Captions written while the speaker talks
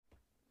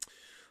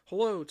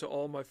Hello to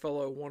all my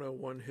fellow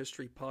 101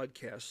 History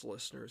Podcast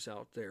listeners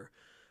out there.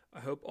 I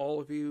hope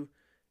all of you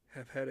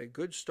have had a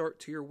good start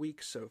to your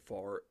week so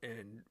far,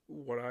 and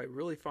what I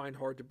really find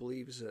hard to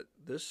believe is that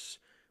this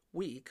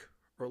week,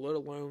 or let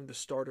alone the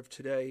start of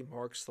today,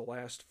 marks the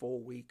last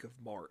full week of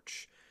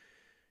March.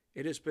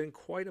 It has been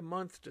quite a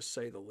month to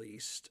say the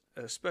least,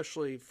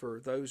 especially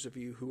for those of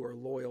you who are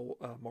loyal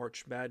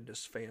March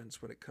Madness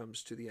fans when it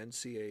comes to the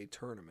NCAA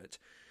tournament.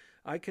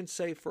 I can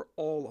say for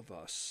all of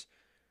us,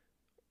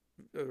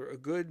 or a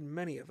good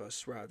many of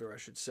us, rather, I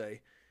should say,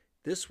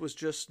 this was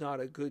just not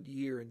a good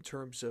year in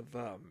terms of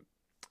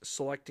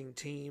selecting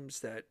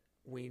teams that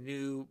we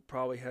knew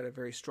probably had a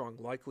very strong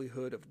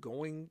likelihood of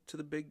going to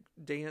the big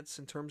dance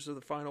in terms of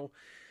the final.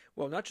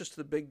 Well, not just to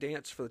the big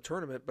dance for the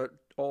tournament, but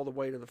all the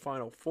way to the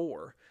Final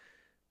Four.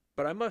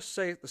 But I must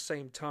say at the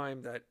same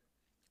time that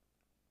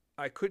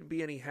I couldn't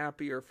be any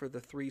happier for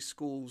the three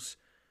schools,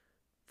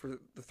 for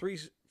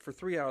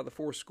three out of the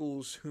four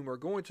schools whom are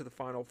going to the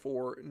Final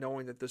Four,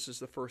 knowing that this is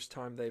the first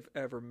time they've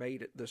ever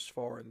made it this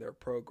far in their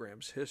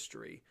program's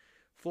history.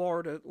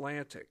 Florida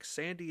Atlantic,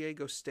 San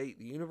Diego State,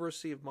 the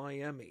University of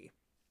Miami.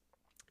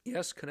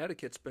 Yes,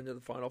 Connecticut's been to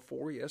the Final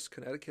Four. Yes,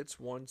 Connecticut's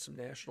won some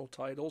national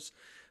titles.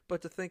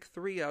 But to think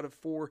three out of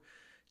four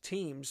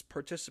teams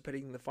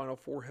participating in the Final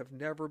Four have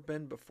never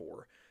been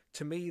before,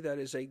 to me that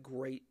is a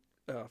great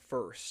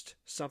first,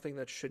 something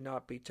that should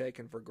not be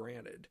taken for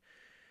granted.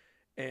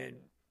 And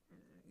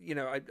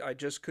I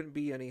just couldn't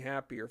be any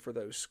happier for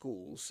those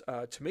schools.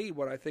 To me,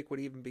 what I think would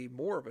even be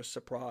more of a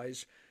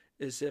surprise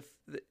is if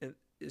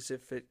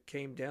it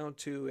came down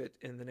to it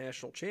in the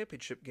national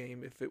championship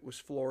game, if it was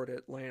Florida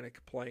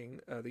Atlantic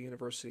playing the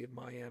University of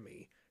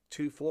Miami,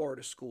 two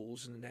Florida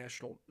schools in the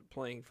national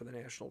playing for the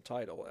national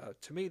title.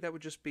 To me, that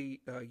would just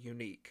be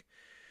unique.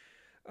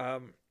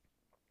 Um,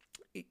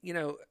 you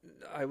know,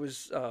 I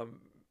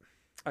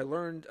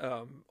learned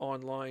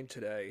online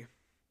today,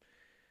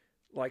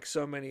 like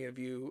so many of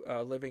you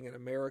living in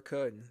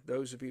America and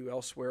those of you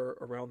elsewhere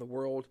around the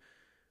world,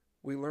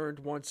 we learned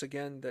once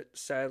again that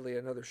sadly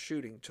another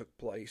shooting took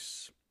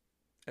place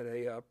at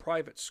a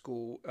private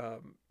school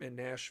in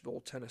Nashville,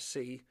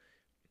 Tennessee.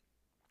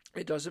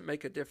 It doesn't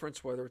make a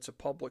difference whether it's a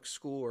public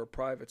school or a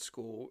private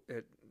school.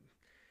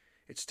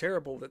 It's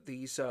terrible that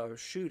these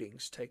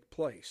shootings take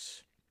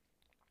place.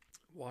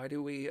 Why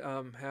do we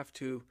have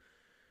to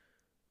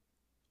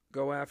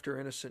go after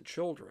innocent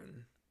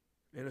children,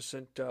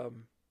 innocent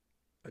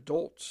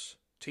adults,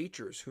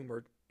 teachers whom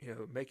are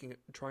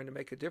trying to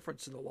make a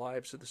difference in the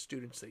lives of the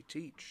students they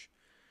teach?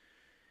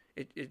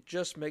 It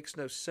just makes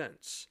no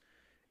sense.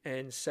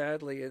 And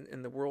sadly,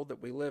 in the world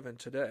that we live in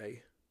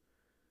today,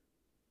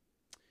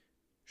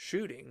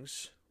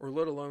 shootings, or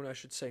let alone I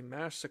should say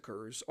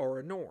massacres, are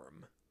a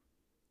norm.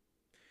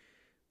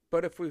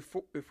 But if we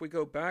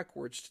go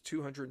backwards to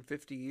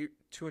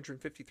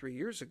 253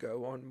 years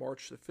ago, on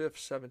March the 5th,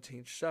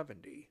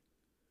 1770,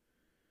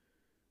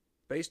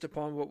 based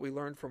upon what we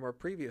learned from our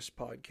previous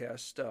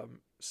podcast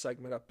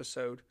segment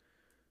episode,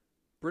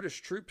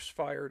 British troops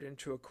fired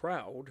into a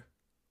crowd.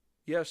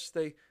 Yes,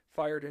 they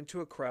fired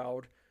into a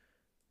crowd.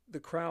 The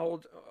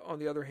crowd, on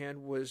the other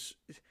hand,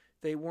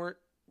 they weren't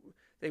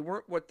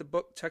what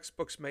the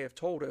textbooks may have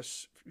told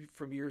us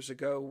from years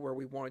ago, where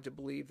we wanted to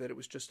believe that it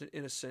was just an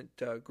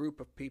innocent group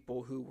of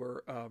people who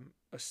were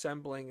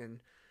assembling and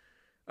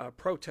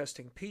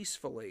protesting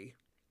peacefully.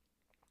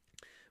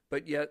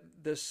 But yet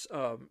this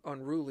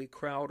unruly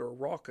crowd, or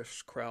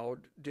raucous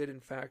crowd, did in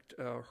fact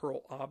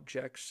hurl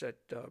objects at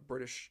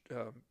British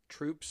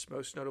troops,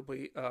 most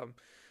notably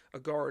a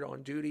guard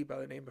on duty by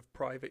the name of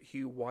Private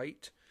Hugh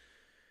White.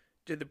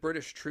 Did the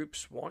British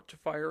troops want to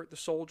fire at the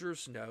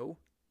soldiers? No.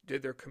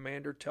 Did their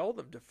commander tell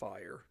them to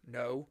fire?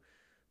 No.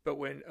 But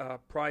when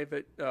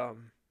Private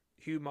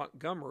Hugh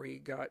Montgomery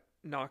got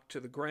knocked to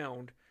the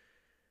ground,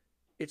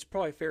 it's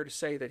probably fair to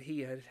say that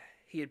he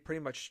had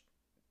pretty much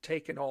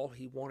taken all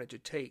he wanted to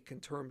take in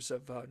terms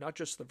of not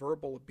just the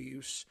verbal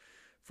abuse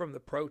from the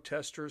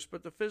protesters,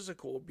 but the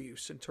physical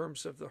abuse in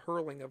terms of the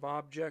hurling of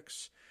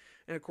objects.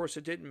 And of course,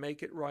 it didn't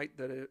make it right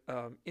that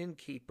an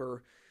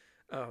innkeeper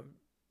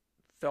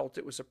felt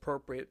it was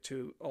appropriate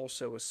to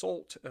also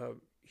assault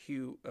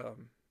Hugh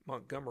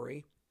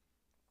Montgomery.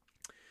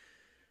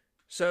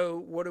 So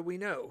what do we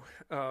know?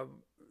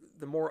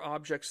 The more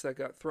objects that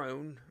got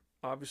thrown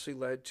obviously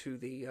led to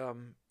the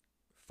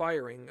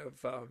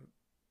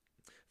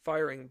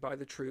firing by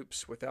the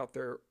troops without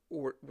their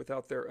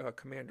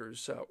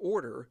commander's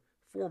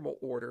formal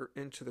order,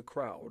 into the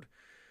crowd,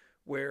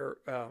 where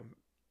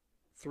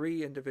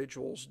three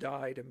individuals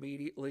died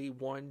immediately.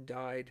 One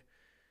died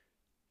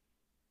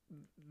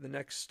the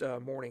next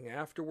morning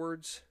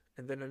afterwards,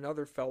 and then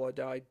another fella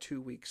died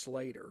 2 weeks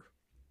later.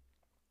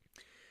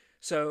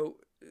 So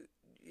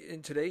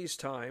in today's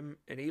time,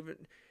 and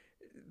even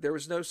there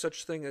was no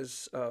such thing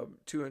as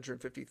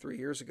 253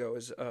 years ago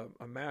as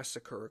a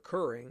massacre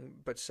occurring,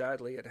 but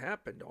sadly it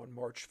happened on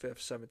March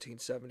 5th,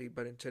 1770.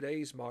 But in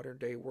today's modern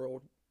day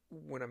world,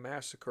 when a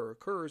massacre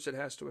occurs, it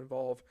has to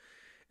involve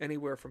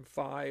anywhere from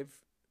 5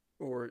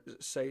 or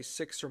say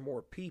 6 or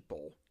more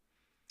people.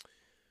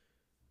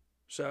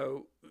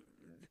 So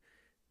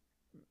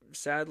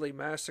sadly,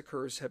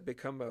 massacres have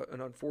become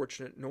an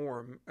unfortunate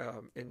norm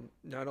in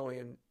not only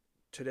in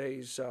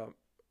today's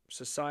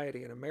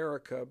society in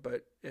America,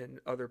 but in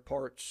other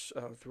parts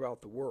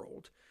throughout the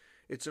world.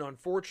 It's an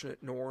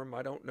unfortunate norm.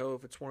 I don't know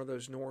if it's one of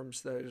those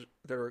norms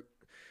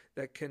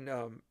that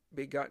can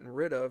be gotten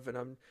rid of. And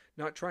I'm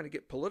not trying to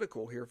get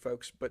political here,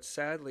 folks, but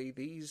sadly,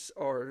 these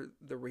are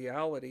the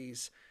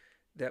realities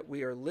that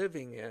we are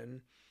living in.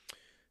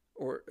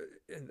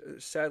 And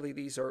sadly,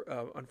 these are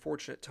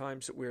unfortunate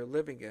times that we are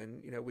living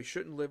in. You know, we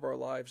shouldn't live our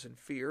lives in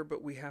fear,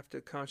 but we have to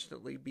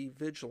constantly be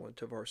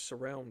vigilant of our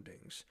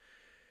surroundings.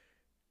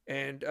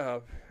 And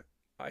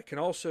I can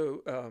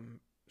also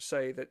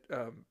say that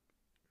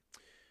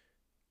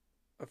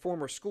a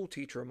former school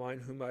teacher of mine,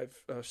 whom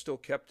I've still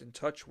kept in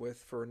touch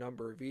with for a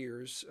number of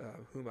years,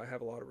 whom I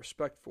have a lot of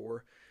respect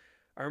for,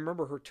 I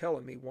remember her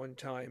telling me one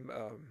time,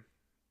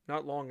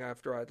 not long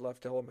after I'd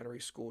left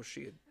elementary school,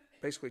 she had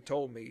basically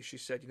told me, she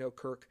said, you know,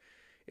 Kirk,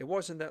 it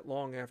wasn't that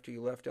long after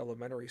you left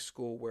elementary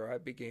school where I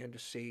began to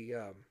see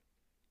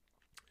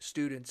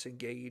students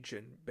engage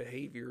in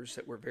behaviors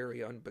that were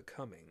very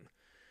unbecoming,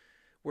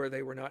 where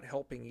they were not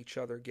helping each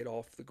other get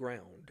off the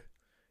ground.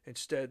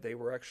 Instead, they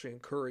were actually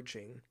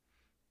encouraging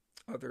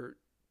other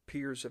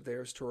peers of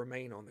theirs to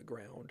remain on the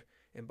ground.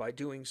 And by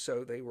doing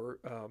so, they were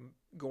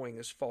going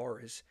as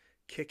far as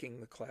kicking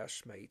the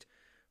classmate,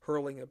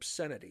 hurling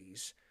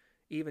obscenities,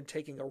 even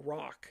taking a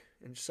rock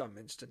in some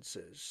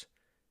instances.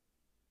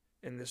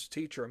 And this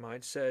teacher of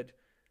mine said,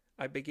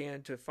 I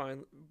began to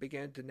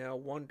now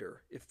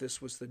wonder if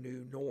this was the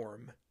new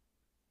norm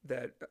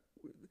that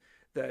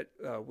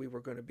we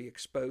were going to be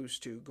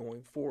exposed to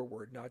going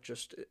forward, not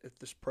just at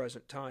this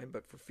present time,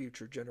 but for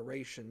future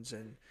generations.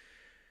 And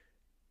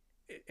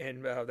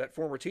that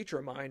former teacher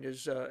of mine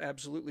is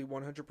absolutely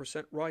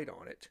 100% right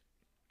on it.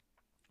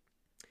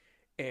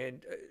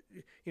 And,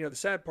 you know, the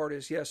sad part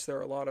is, yes, there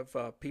are a lot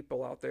of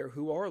people out there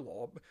who are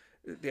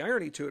the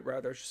irony to it,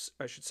 rather,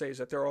 I should say, is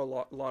that there are a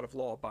lot of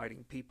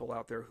law-abiding people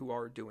out there who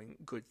are doing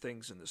good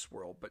things in this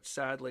world. But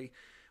sadly,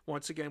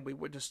 once again, we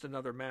witnessed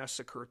another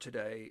massacre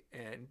today,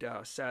 and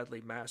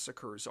sadly,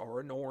 massacres are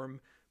a norm.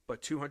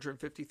 But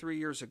 253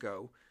 years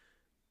ago,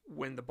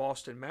 when the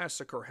Boston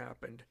Massacre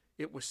happened,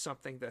 it was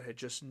something that had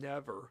just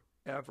never,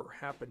 ever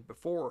happened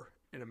before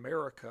in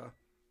America,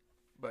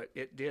 but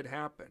it did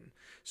happen.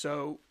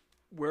 So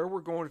where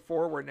we're going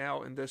forward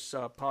now in this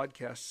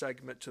podcast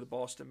segment to the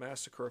Boston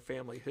Massacre of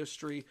family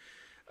history,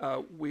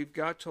 we've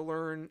got to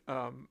learn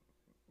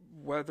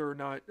whether or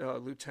not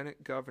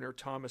Lieutenant Governor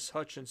Thomas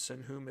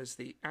Hutchinson, whom is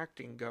the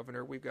acting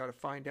governor, we've got to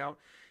find out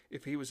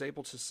if he was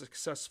able to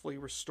successfully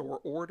restore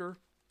order.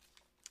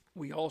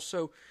 We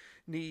also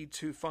need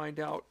to find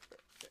out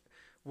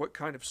what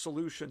kind of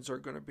solutions are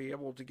going to be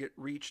able to get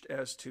reached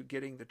as to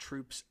getting the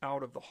troops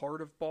out of the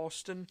heart of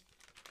Boston.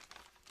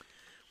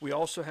 We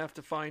also have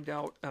to find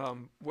out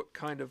what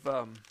kind of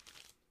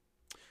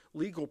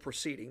legal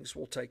proceedings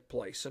will take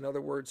place. In other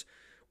words,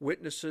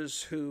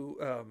 witnesses who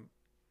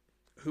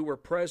were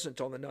present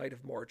on the night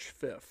of March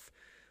 5th,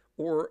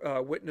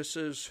 or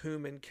witnesses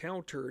whom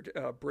encountered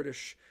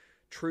British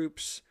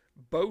troops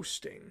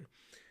boasting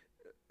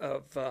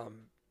of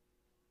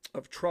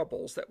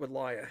troubles that would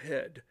lie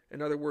ahead.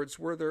 In other words,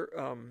 were there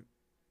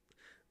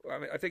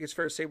I think it's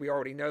fair to say we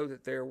already know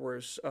that there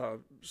was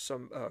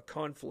some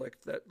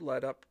conflict that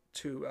led up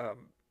to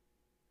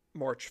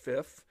March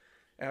 5th.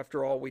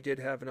 After all, we did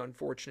have an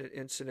unfortunate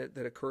incident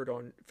that occurred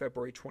on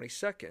February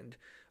 22nd,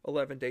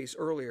 11 days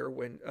earlier,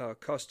 when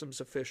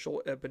customs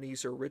official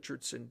Ebenezer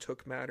Richardson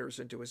took matters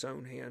into his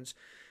own hands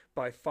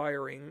by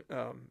firing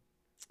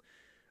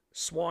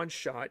swan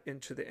shot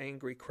into the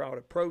angry crowd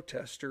of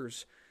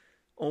protesters,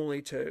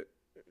 only to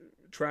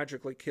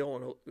tragically kill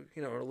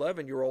an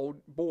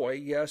 11-year-old boy,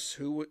 yes,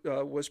 who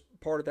was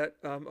part of that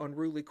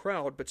unruly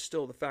crowd, but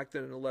still the fact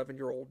that an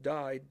 11-year-old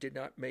died did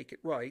not make it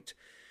right.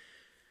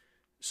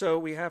 So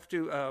we have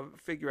to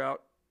figure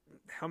out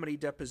how many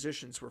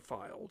depositions were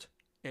filed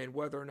and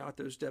whether or not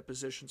those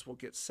depositions will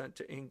get sent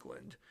to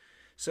England.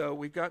 So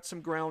we've got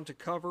some ground to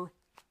cover.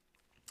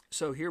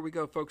 So here we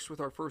go, folks, with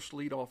our first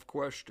lead-off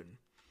question.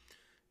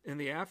 In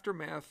the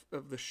aftermath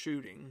of the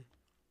shooting,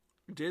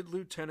 did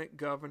Lieutenant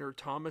Governor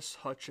Thomas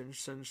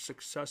Hutchinson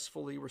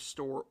successfully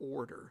restore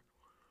order?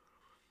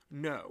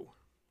 No.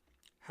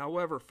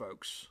 However,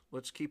 folks,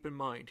 let's keep in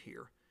mind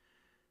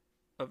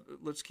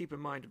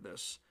of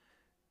this.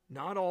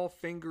 Not all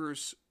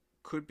fingers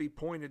could be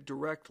pointed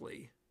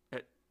directly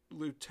at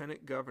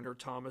Lieutenant Governor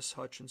Thomas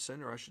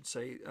Hutchinson, or I should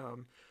say,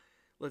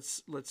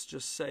 let's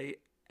just say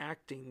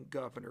acting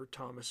Governor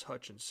Thomas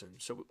Hutchinson.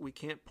 So we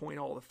can't point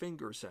all the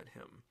fingers at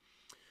him.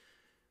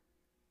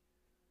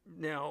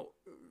 Now,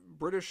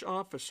 British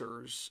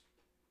officers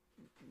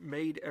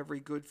made every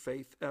good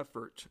faith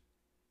effort,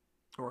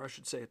 or I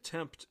should say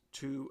attempt,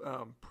 to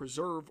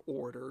preserve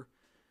order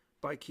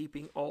by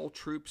keeping all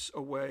troops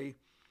away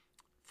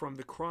from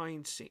the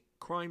crime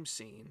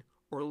scene,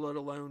 or let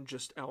alone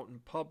just out in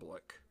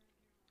public.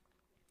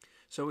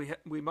 So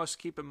we must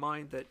keep in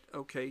mind that,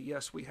 okay,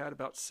 yes, we had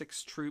about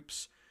 6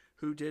 troops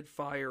who did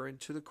fire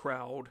into the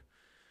crowd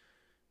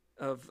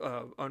of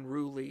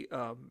unruly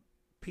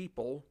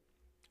people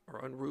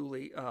or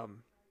unruly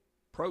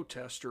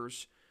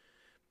protesters.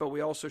 But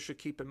we also should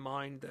keep in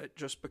mind that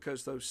just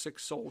because those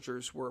 6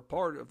 soldiers were a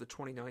part of the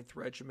 29th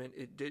Regiment,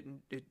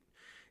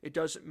 it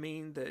doesn't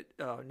mean that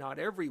not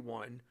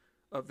everyone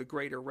of the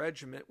greater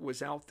regiment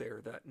was out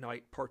there that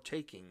night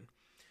partaking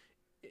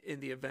in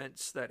the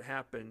events that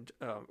happened,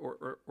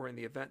 or in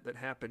the event that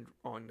happened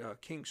on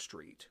King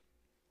Street.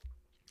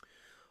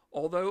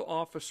 Although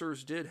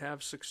officers did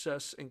have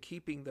success in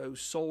keeping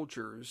those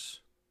soldiers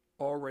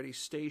already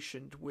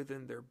stationed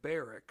within their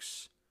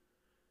barracks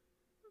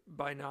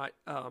by not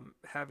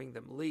having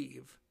them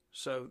leave,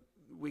 so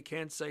we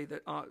can say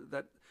that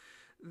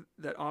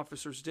that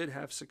officers did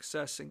have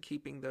success in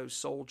keeping those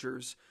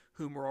soldiers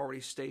whom were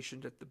already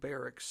stationed at the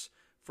barracks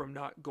from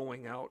not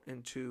going out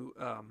into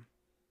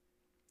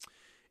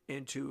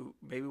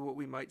maybe what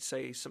we might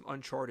say some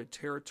uncharted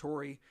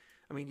territory.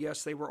 I mean,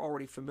 yes, they were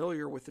already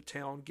familiar with the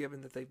town,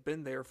 given that they've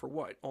been there for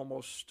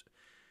almost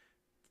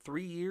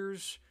 3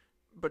 years.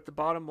 But the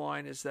bottom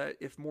line is that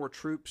if more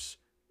troops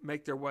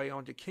make their way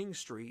onto King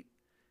Street,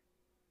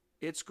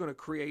 it's going to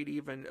create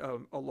even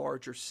a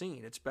larger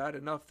scene. It's bad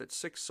enough that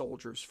 6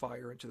 soldiers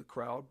fire into the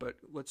crowd, but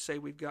let's say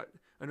we've got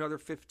another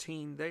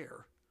 15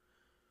 there.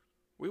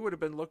 We would have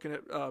been looking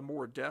at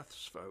more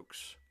deaths,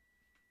 folks.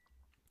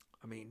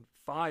 I mean,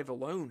 5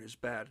 alone is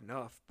bad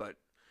enough, but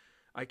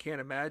I can't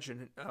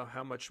imagine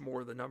how much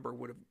more the number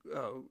would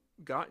have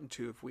gotten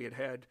to if we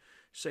had,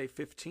 say,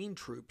 15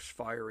 troops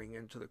firing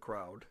into the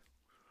crowd.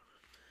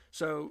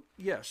 So,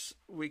 yes,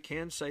 we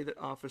can say that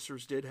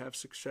officers did have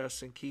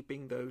success in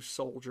keeping those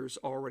soldiers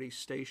already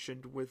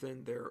stationed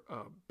within their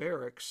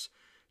barracks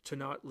to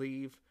not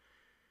leave.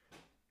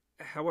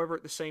 However,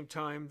 at the same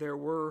time, there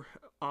were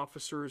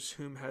officers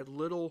whom had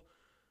little,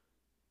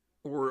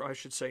 or I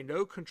should say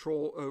no,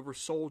 control over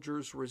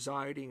soldiers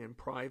residing in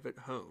private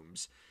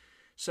homes.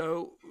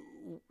 So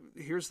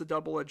here's the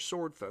double-edged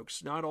sword,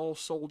 folks. Not all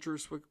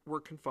soldiers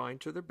were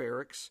confined to their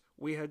barracks.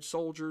 We had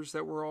soldiers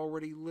that were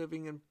already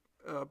living in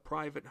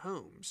private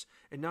homes,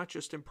 and not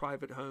just in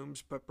private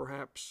homes, but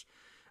perhaps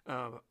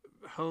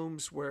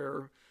homes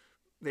where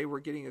they were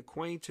getting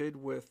acquainted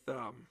with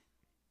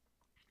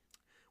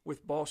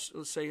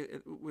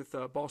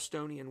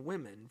Bostonian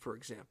women, for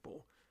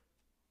example,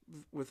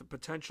 with the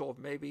potential of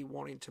maybe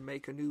wanting to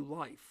make a new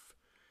life.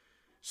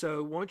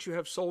 So once you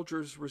have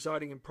soldiers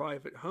residing in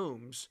private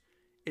homes,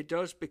 it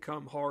does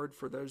become hard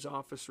for those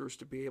officers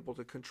to be able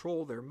to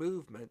control their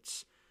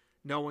movements,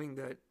 knowing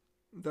that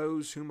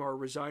those whom are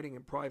residing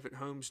in private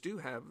homes do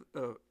have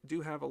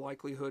a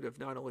likelihood of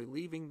not only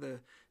leaving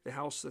the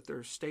house that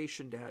they're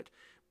stationed at,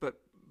 but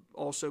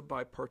also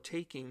by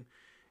partaking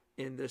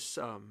in this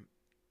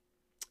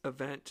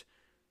event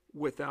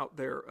without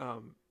their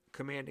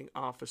commanding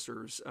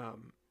officer's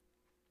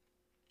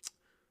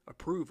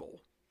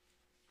approval.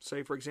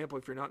 Say, for example,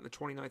 if you're not in the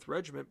 29th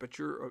Regiment, but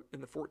you're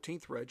in the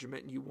 14th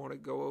Regiment and you want to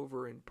go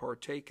over and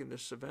partake in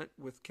this event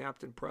with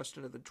Captain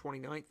Preston of the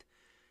 29th,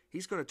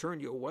 he's going to turn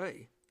you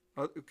away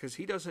because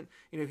he doesn't,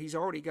 he's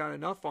already got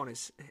enough on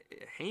his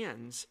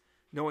hands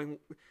knowing,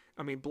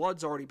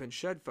 blood's already been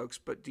shed, folks,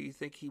 but do you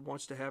think he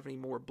wants to have any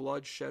more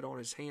blood shed on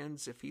his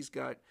hands if he's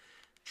got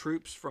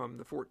troops from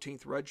the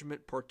 14th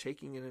Regiment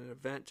partaking in an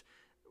event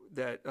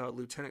that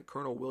Lieutenant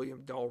Colonel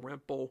William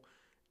Dalrymple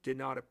did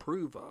not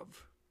approve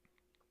of?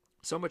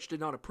 So much did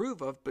not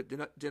approve of, but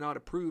did not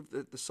approve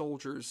that the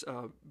soldiers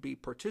be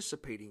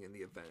participating in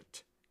the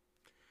event.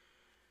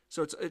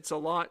 So it's a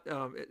lot.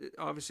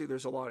 Obviously,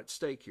 there's a lot at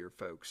stake here,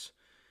 folks.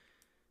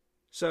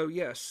 So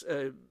yes,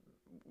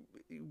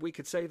 we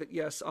could say that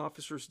yes,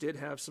 officers did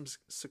have some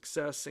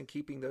success in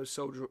keeping those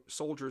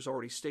soldiers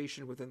already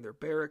stationed within their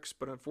barracks,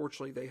 but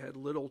unfortunately, they had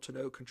little to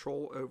no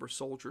control over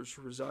soldiers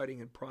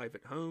residing in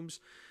private homes.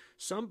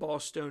 Some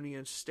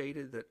Bostonians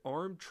stated that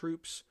armed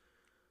troops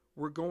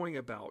were going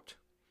about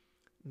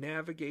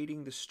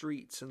navigating the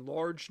streets in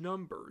large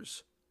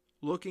numbers,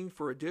 looking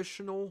for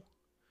additional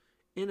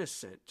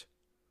innocent,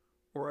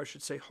 or I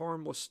should say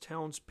harmless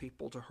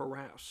townspeople to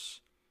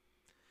harass.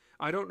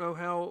 I don't know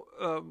how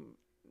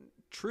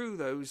true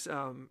those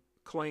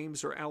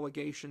claims or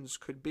allegations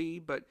could be,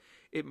 but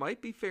it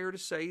might be fair to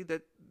say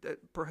that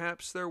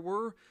perhaps there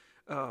were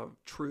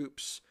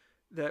troops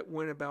that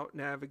went about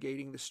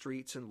navigating the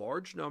streets in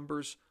large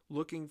numbers,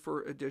 looking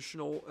for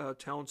additional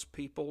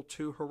townspeople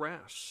to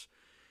harass.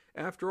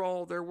 After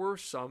all, there were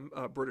some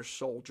British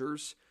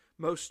soldiers,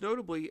 most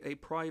notably a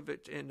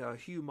private in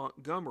Hugh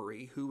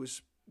Montgomery, who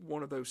was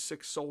one of those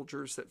 6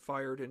 soldiers that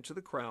fired into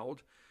the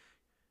crowd.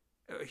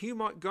 Hugh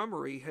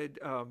Montgomery had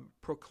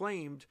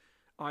proclaimed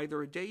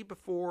either a day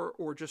before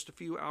or just a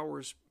few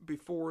hours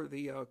before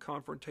the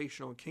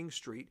confrontation on King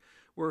Street,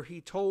 where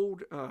he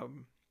told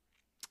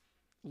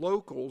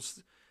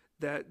locals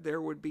that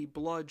there would be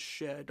blood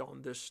shed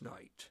on this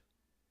night.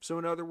 So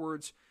in other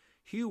words,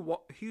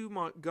 Hugh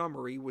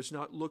Montgomery was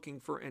not looking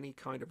for any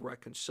kind of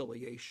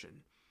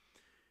reconciliation.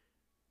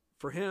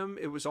 For him,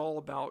 it was all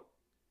about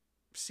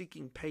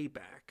seeking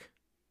payback.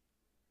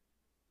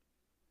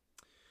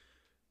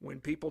 When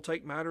people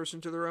take matters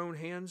into their own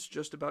hands,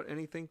 just about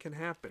anything can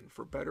happen,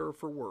 for better or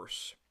for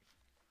worse.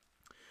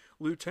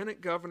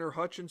 Lieutenant Governor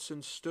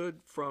Hutchinson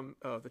stood from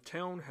the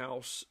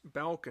townhouse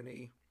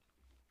balcony,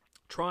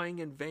 trying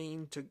in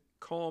vain to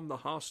calm the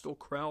hostile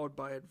crowd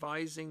by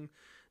advising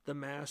the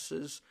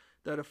masses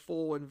that a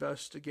full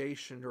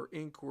investigation or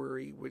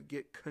inquiry would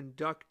get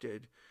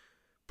conducted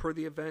per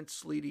the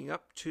events leading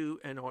up to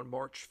and on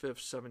March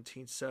 5th,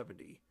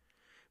 1770.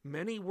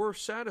 Many were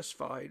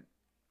satisfied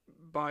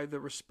by the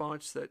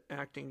response that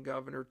acting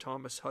Governor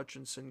Thomas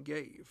Hutchinson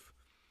gave.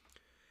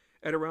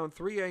 At around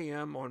 3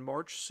 a.m. on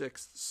March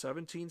 6,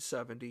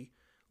 1770,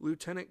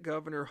 Lieutenant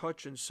Governor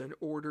Hutchinson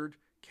ordered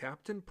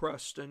Captain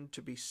Preston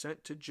to be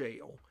sent to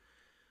jail.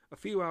 A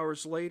few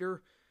hours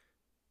later,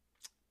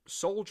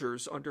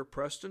 soldiers under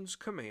Preston's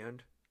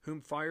command,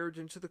 whom fired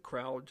into the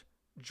crowd,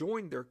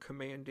 joined their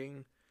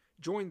commander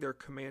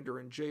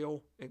in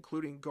jail,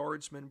 including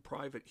Guardsman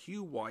Private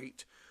Hugh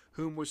White,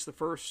 whom was the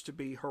first to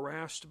be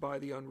harassed by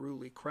the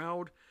unruly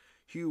crowd.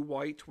 Hugh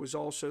White was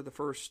also the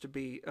first to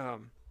be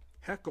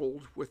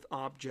heckled with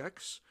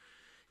objects.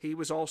 He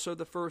was also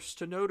the first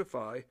to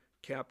notify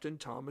Captain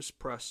Thomas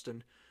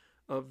Preston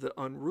of the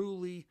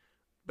unruly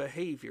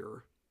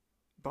behavior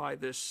by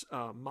this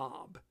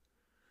mob,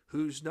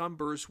 whose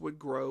numbers would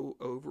grow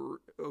over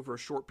a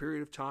short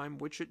period of time,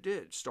 which it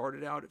did.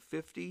 Started out at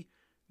 50,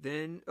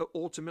 then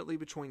ultimately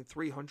between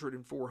 300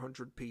 and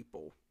 400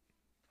 people.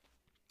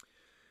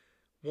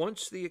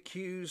 Once the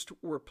accused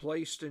were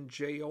placed in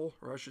jail,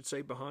 or I should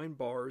say behind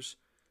bars,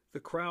 the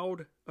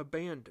crowd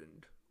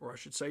abandoned, or I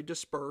should say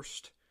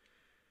dispersed.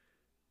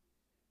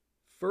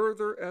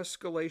 Further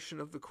escalation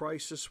of the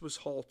crisis was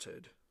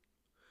halted.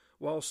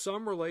 While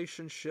some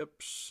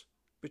relationships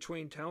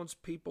between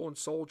townspeople and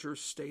soldiers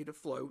stayed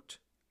afloat,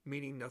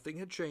 meaning nothing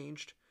had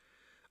changed,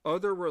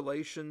 other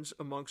relations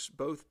amongst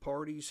both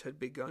parties had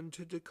begun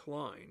to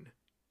decline.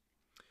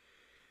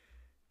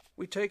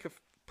 We take a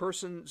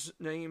person's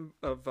name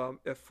of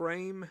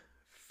Ephraim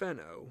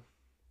Fenno.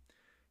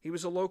 He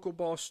was a local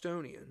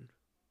Bostonian.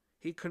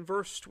 He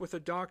conversed with a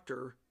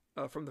doctor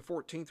from the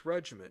 14th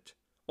Regiment,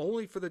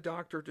 only for the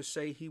doctor to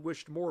say he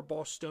wished more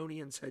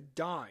Bostonians had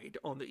died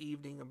on the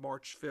evening of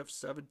March 5th,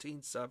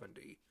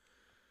 1770.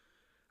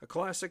 A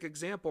classic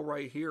example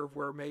right here of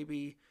where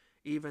maybe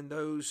even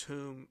those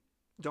whom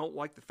don't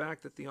like the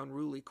fact that the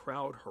unruly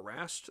crowd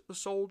harassed the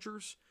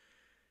soldiers,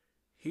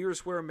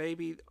 here's where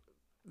maybe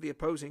the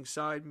opposing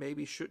side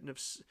maybe shouldn't have,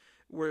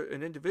 where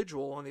an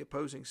individual on the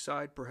opposing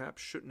side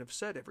perhaps shouldn't have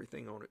said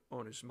everything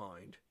on his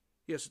mind.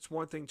 Yes, it's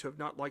one thing to have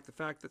not liked the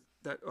fact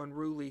that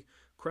unruly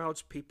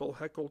crowdspeople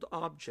heckled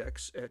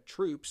objects at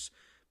troops,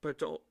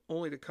 but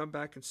only to come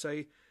back and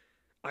say,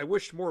 I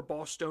wished more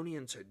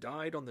Bostonians had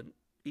died on the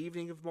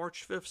evening of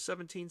March 5th,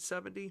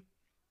 1770.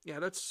 Yeah,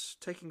 that's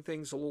taking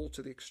things a little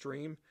to the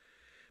extreme.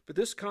 But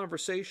this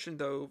conversation,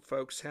 though,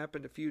 folks,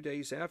 happened a few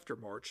days after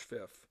March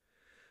 5th,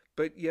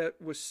 but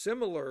yet was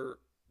similar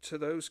to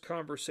those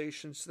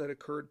conversations that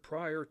occurred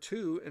prior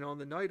to and on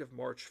the night of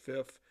March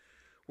 5th,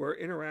 where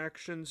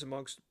interactions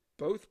amongst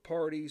both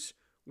parties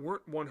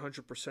weren't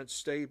 100%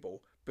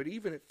 stable, but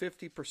even at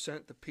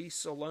 50%, the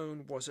peace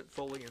alone wasn't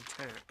fully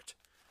intact.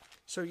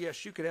 So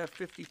yes, you could have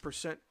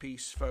 50%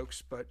 peace,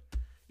 folks, but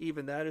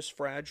even that is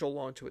fragile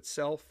unto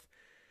itself,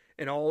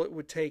 and all it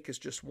would take is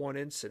just one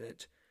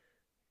incident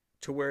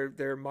to where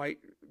there might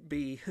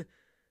be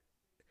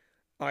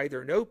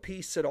either no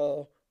peace at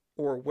all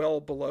or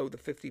well below the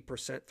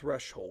 50%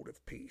 threshold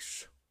of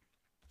peace.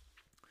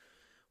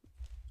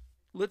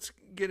 Let's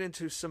get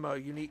into some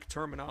unique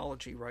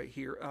terminology right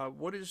here.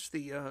 What is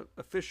the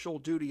official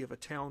duty of a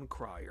town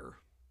crier?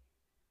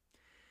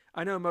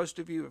 I know most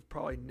of you have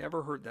probably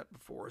never heard that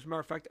before. As a matter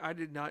of fact, I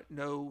did not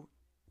know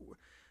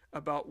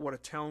about what a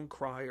town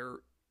crier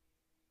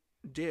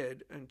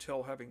did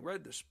until having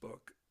read this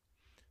book.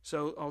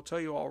 So I'll tell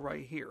you all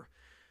right here.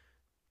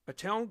 A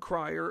town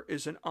crier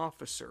is an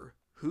officer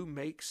who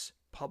makes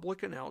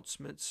public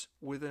announcements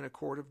within a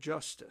court of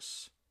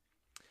justice.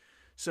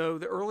 So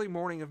the early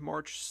morning of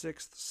March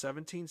 6th,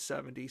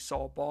 1770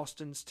 saw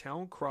Boston's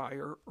town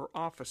crier, or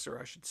officer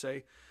I should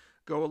say,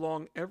 go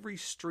along every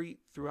street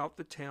throughout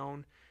the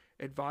town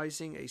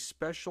advising a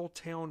special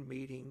town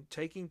meeting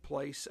taking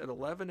place at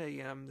 11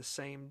 a.m. the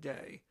same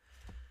day.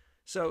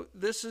 So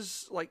this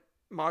is like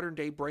modern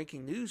day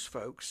breaking news,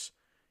 folks.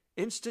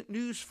 Instant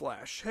news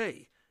flash.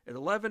 Hey, at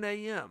 11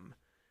 a.m.,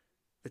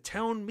 the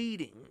town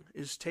meeting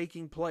is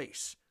taking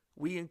place.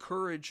 We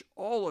encourage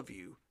all of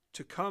you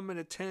to come and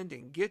attend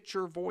and get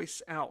your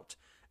voice out,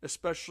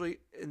 especially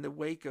in the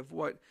wake of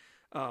what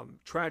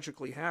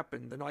tragically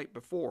happened the night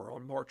before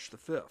on March the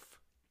 5th.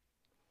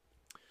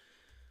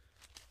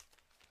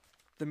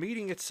 The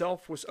meeting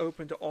itself was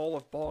open to all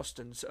of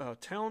Boston's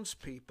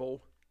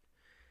townspeople,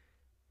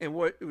 and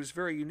what was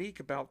very unique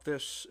about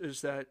this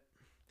is that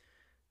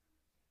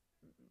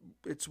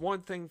it's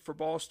one thing for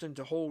Boston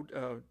to hold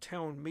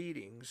town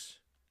meetings,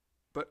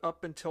 but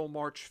up until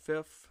March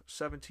 5th,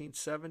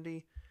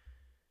 1770,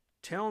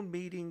 town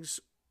meetings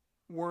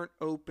weren't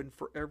open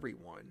for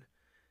everyone.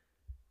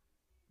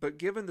 But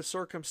given the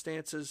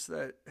circumstances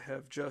that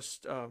have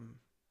just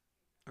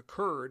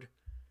occurred,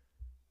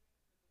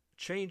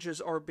 changes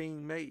are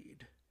being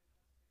made.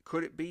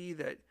 Could it be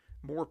that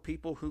more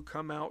people who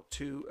come out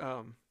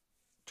to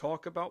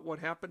talk about what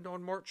happened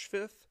on March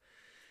 5th,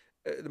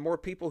 the more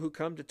people who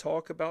come to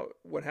talk about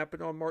what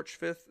happened on March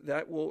 5th,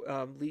 that will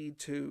lead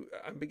to,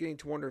 I'm beginning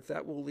to wonder if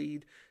that will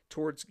lead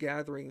towards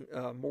gathering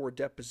more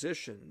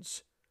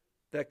depositions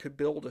that could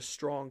build a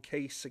strong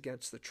case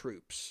against the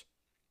troops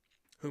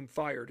whom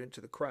fired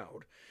into the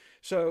crowd.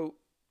 So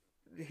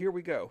here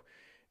we go.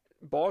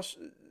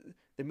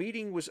 The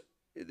meeting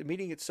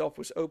itself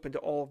was open to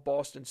all of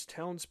Boston's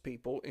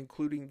townspeople,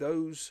 including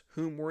those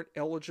whom weren't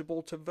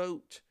eligible to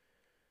vote.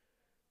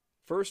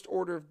 First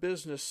order of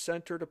business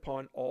centered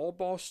upon all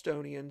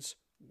Bostonians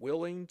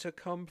willing to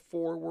come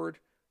forward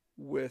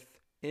with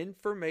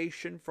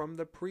information from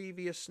the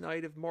previous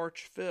night of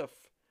March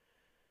 5th.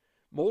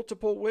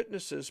 Multiple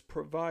witnesses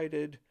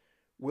provided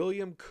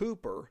William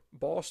Cooper,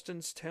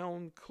 Boston's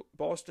town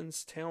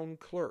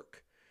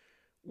clerk,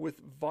 with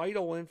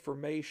vital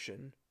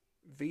information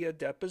via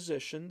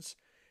depositions.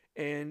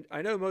 And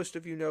I know most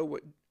of you know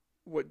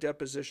what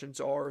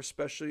depositions are,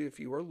 especially if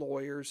you are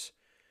lawyers.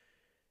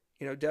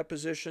 You know,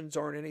 depositions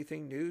aren't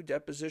anything new.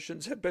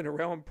 Depositions have been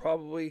around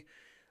probably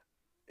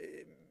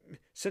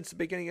since the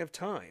beginning of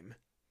time.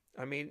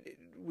 I mean,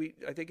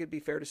 I think it'd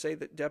be fair to say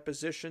that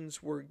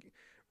depositions were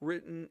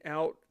written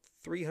out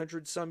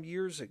 300 some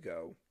years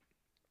ago.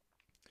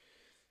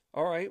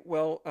 All right,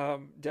 well,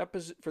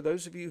 for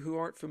those of you who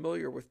aren't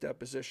familiar with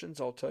depositions,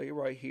 I'll tell you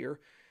right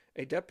here.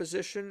 A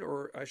deposition,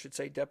 or I should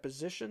say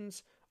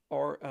depositions,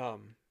 are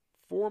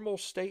formal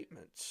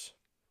statements,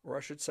 or I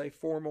should say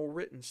formal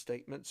written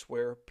statements,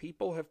 where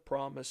people have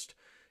promised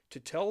to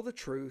tell the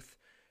truth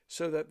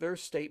so that their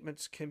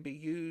statements can be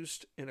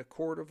used in a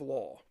court of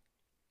law.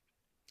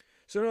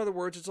 So in other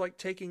words, it's like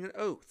taking an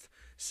oath,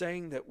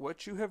 saying that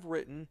what you have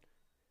written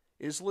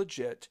is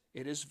legit,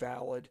 it is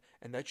valid,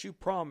 and that you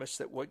promise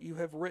that what you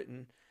have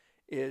written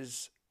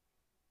is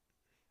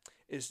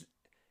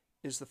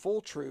the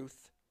full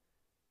truth,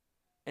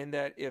 and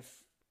that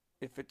if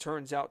it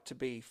turns out to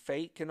be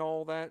fake and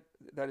all that,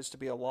 that is to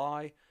be a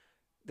lie,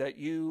 that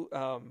you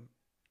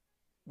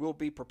will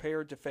be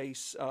prepared to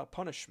face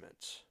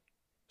punishment.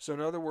 So in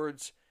other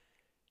words,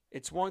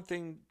 it's one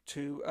thing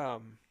to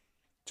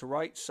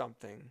write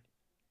something,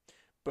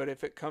 but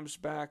if it comes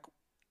back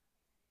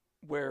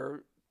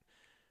where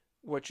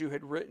what you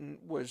had written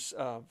was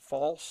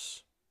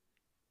false,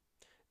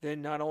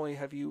 then not only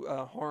have you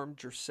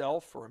harmed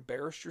yourself or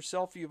embarrassed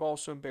yourself, you've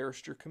also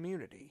embarrassed your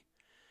community.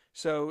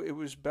 So it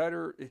was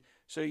better.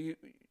 So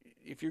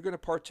if you're going to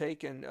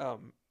partake in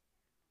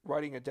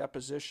writing a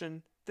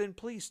deposition, then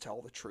please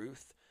tell the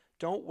truth.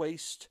 Don't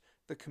waste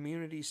the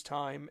community's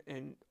time,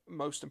 and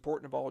most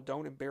important of all,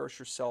 don't embarrass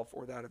yourself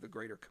or that of the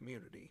greater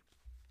community.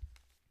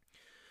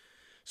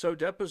 So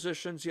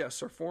depositions,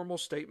 yes, are formal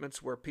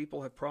statements where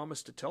people have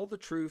promised to tell the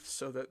truth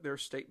so that their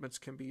statements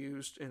can be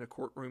used in a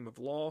courtroom of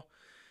law.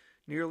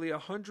 Nearly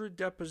 100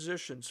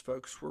 depositions,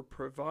 folks, were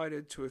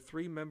provided to a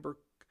 3-member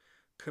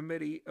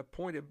committee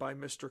appointed by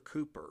Mr.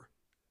 Cooper.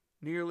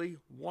 Nearly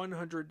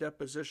 100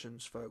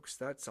 depositions, folks.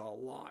 That's a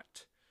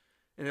lot.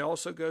 And it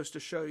also goes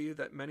to show you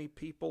that many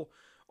people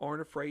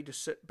aren't afraid to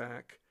sit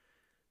back.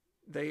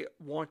 They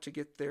want to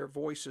get their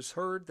voices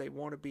heard. They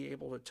want to be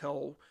able to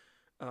tell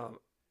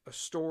a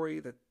story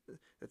that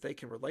they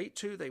can relate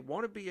to. They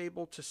want to be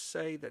able to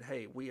say that,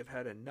 hey, we've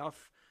had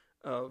enough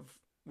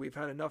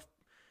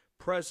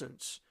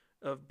presence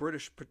of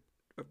British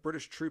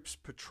troops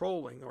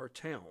patrolling our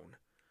town.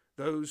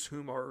 Those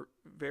whom are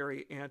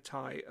very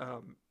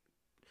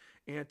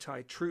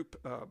anti-troop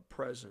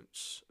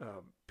presence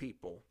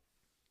people.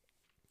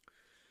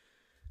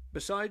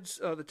 Besides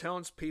the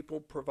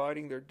townspeople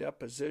providing their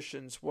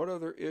depositions, what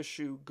other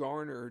issue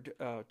garnered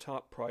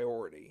top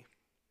priority?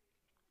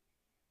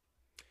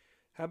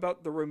 How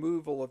about the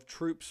removal of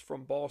troops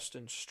from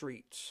Boston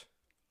streets?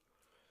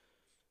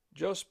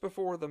 Just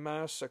before the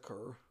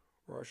massacre,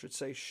 or I should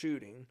say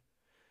shooting,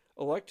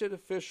 elected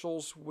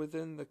officials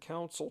within the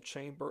council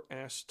chamber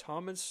asked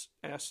Thomas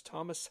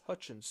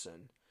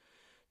Hutchinson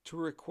to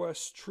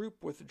request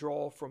troop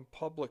withdrawal from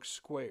Public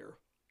Square.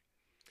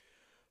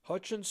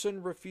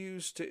 Hutchinson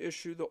refused to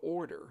issue the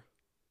order.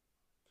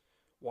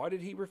 Why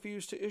did he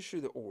refuse to issue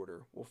the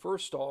order? Well,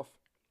 first off,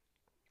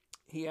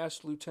 he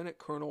asked Lieutenant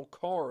Colonel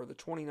Carr, the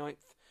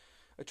 29th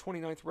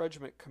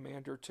Regiment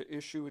commander, to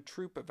issue a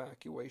troop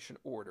evacuation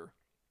order.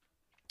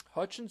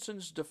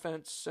 Hutchinson's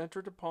defense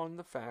centered upon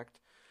the fact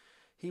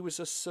he was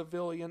a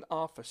civilian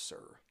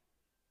officer,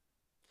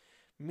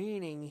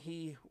 meaning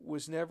he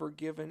was never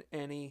given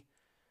any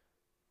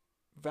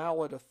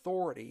valid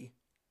authority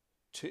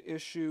to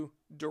issue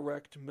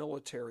direct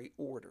military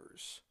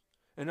orders.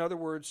 In other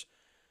words,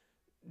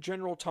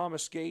 General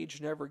Thomas Gage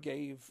never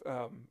gave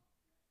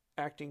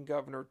Acting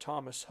Governor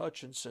Thomas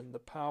Hutchinson the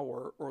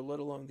power, or let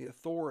alone the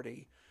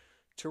authority,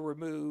 to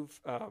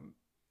remove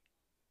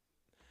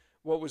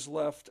what was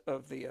left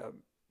of the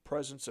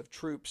presence of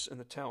troops in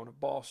the town of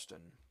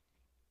Boston.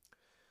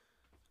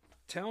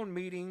 town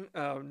meeting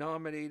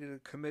nominated a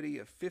committee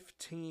of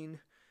 15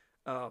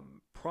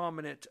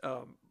 prominent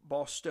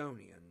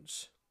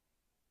Bostonians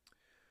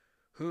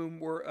whom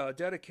were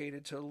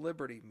dedicated to the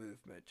liberty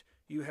movement.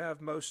 You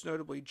have most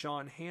notably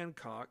John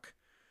Hancock,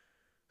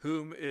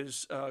 whom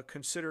is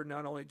considered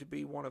not only to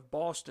be one of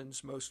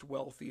Boston's most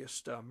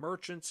wealthiest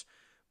merchants,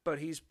 but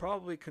he's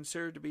probably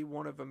considered to be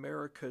one of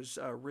America's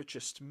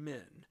richest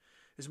men.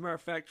 As a matter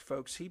of fact,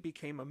 folks, he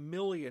became a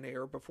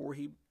millionaire before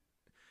he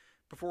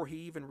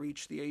even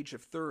reached the age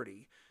of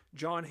 30.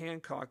 John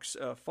Hancock's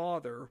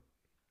father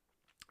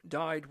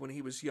died when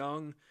he was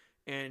young,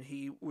 and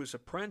he was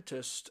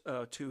apprenticed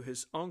to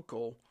his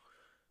uncle,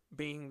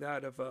 being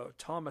that of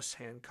Thomas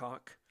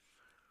Hancock.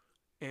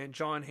 And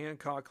John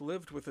Hancock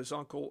lived with his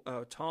uncle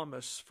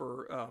Thomas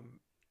for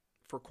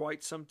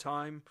quite some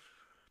time.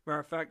 Matter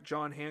of fact,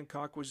 John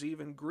Hancock was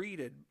even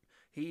greeted.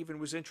 He even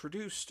was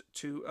introduced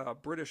to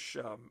British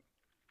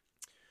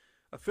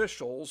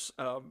officials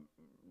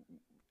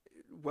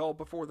well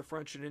before the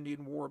French and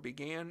Indian War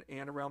began,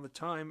 and around the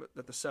time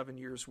that the 7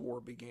 Years'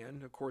 War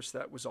began. Of course,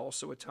 that was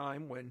also a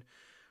time when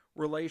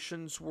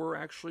relations were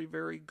actually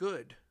very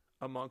good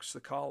amongst the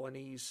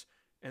colonies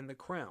and the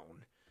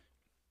crown.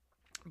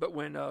 But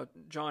when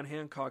John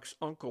Hancock's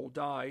uncle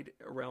died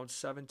around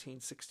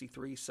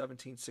 1763,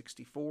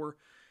 1764,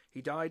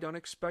 he died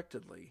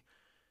unexpectedly.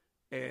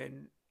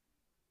 And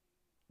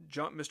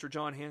Mr.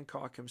 John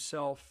Hancock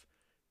himself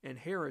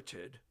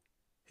inherited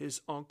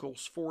his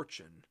uncle's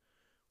fortune,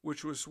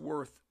 which was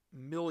worth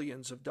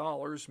millions of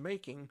dollars,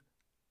 making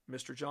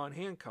Mr. John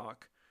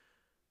Hancock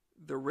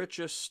the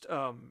richest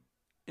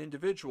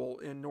individual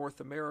in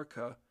North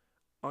America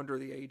under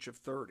the age of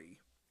 30.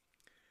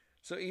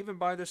 So even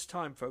by this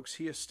time, folks,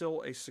 he is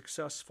still a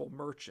successful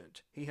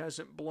merchant. He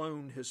hasn't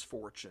blown his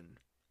fortune.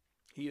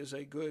 He's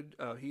as good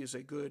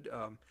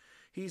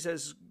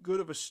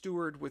of a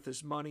steward with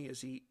his money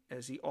as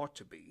he ought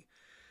to be.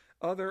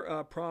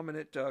 Other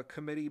prominent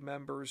committee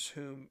members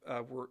whom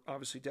were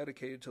obviously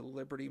dedicated to the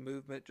liberty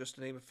movement, just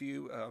to name a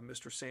few,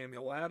 Mr.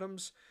 Samuel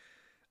Adams.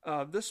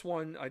 This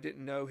one I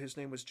didn't know. His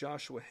name was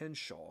Joshua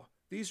Henshaw.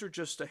 These are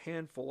just a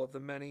handful of the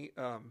many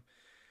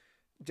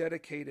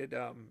dedicated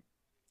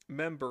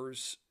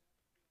members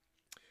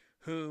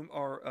whom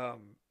are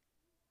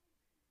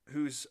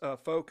whose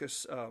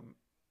focus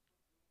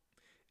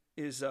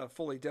is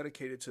fully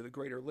dedicated to the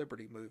greater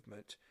liberty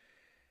movement.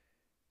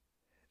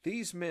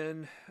 These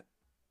men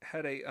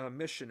had a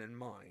mission in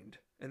mind,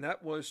 and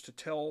that was to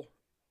tell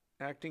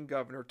acting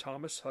Governor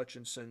Thomas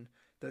Hutchinson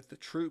that the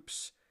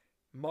troops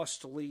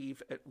must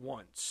leave at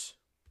once.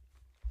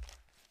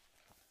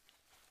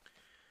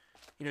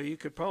 You know, you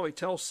could probably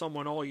tell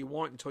someone all you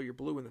want until you're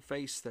blue in the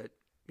face that,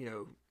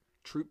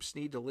 troops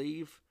need to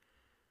leave.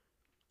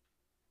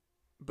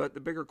 But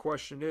the bigger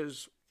question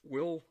is,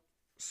 will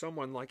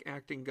someone like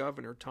acting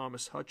Governor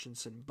Thomas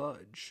Hutchinson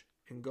budge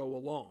and go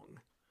along?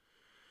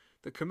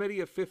 The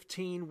Committee of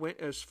 15 went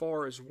as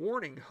far as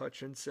warning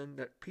Hutchinson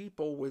that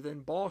people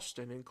within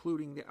Boston,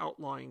 including the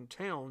outlying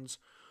towns,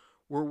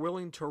 were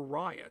willing to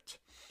riot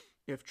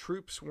if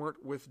troops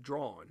weren't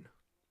withdrawn.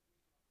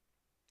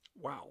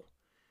 Wow.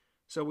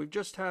 So we've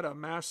just had a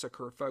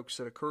massacre, folks,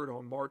 that occurred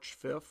on March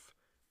 5th.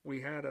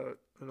 We had an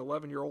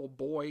 11-year-old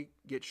boy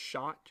get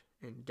shot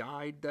and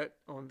died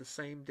on the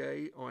same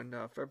day on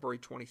February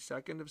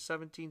 22nd of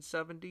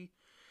 1770.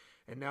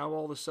 And now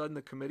all of a sudden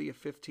the Committee of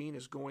 15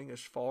 is going as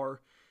far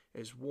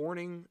as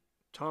warning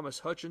Thomas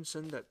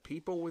Hutchinson that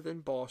people within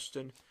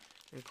Boston,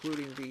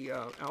 including the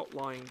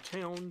outlying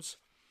towns,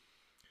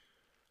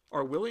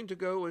 are willing to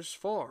go as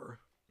far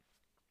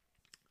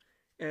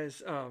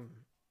as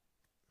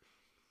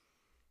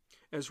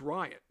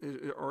riot,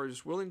 or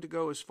is willing to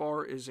go as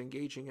far as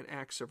engaging in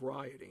acts of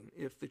rioting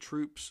if the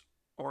troops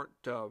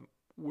aren't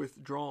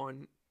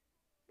withdrawn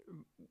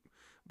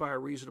by a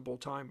reasonable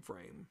time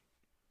frame.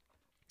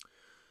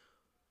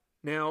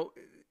 Now,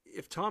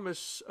 if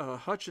Thomas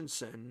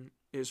Hutchinson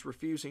is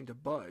refusing to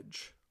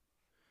budge,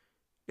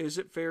 is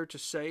it fair to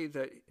say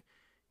that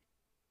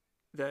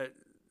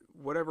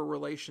whatever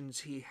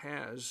relations he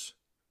has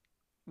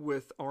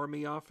with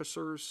Army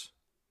officers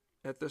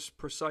at this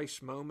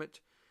precise moment,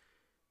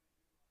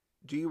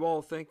 do you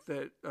all think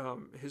that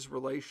his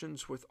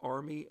relations with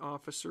Army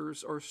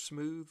officers are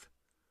smooth,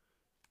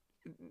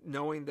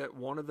 knowing that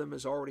one of them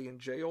is already in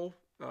jail,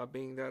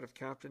 being that of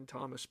Captain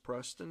Thomas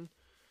Preston?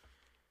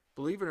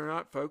 Believe it or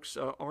not, folks,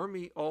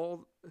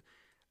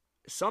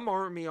 some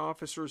Army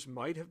officers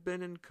might have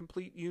been in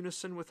complete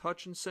unison with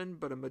Hutchinson,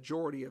 but a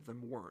majority of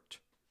them weren't.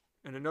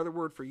 And another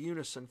word for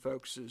unison,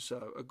 folks, is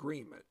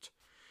agreement.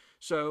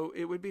 So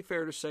it would be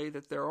fair to say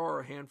that there are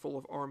a handful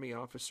of Army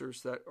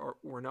officers that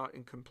were not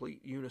in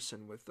complete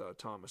unison with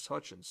Thomas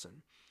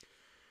Hutchinson.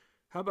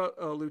 How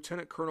about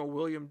Lieutenant Colonel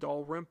William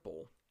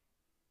Dalrymple?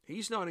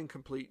 He's not in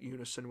complete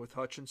unison with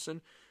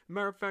Hutchinson.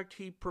 Matter of fact,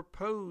 he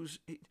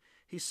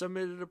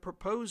submitted a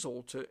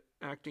proposal to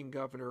acting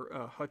Governor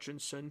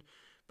Hutchinson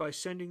by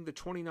sending the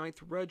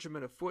 29th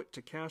Regiment of Foot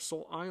to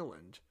Castle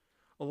Island,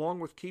 along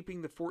with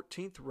keeping the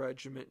 14th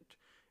Regiment,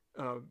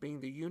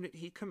 being the unit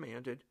he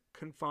commanded,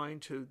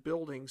 confined to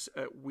buildings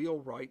at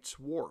Wheelwright's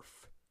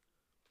Wharf.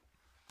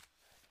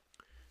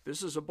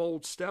 This is a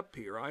bold step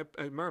here. As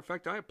a matter of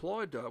fact, I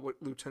applaud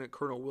what Lieutenant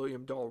Colonel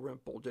William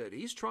Dalrymple did.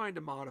 He's trying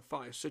to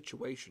modify a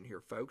situation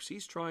here, folks.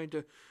 He's trying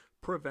to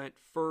prevent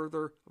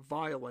further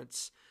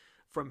violence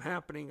from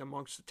happening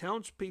amongst the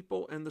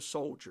townspeople and the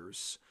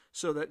soldiers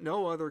so that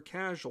no other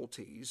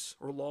casualties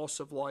or loss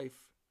of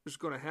life is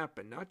going to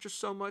happen. Not just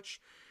so much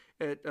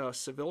at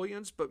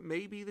civilians, but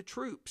maybe the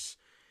troops.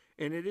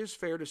 And it is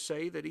fair to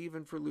say that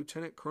even for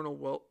Lieutenant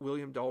Colonel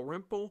William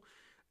Dalrymple,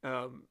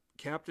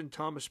 Captain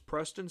Thomas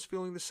Preston's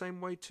feeling the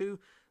same way too.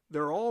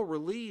 They're all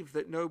relieved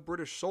that no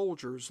British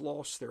soldiers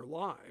lost their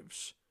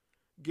lives,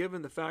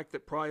 given the fact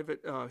that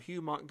Private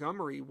Hugh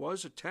Montgomery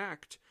was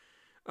attacked.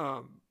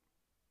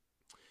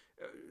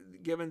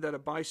 Given that a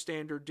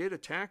bystander did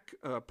attack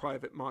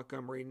Private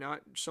Montgomery,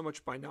 not so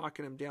much by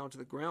knocking him down to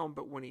the ground,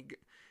 but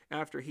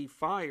after he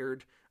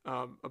fired,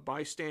 a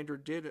bystander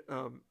did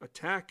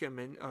attack him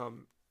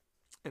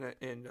and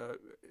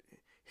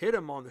hit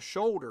him on the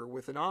shoulder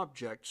with an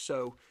object.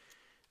 So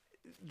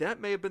that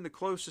may have been the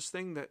closest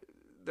thing that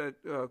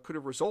could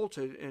have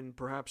resulted in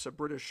perhaps a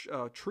British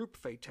troop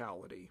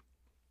fatality.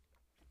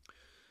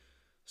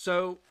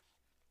 So,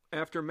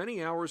 after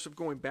many hours of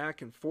going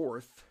back and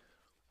forth,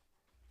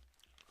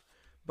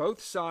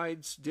 both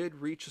sides did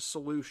reach a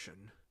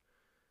solution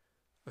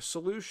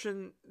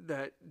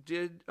that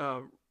did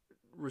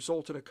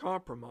result in a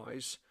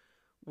compromise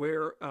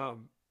where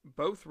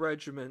both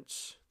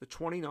regiments, the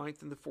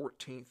 29th and the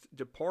 14th,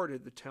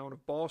 departed the town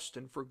of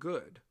Boston for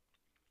good.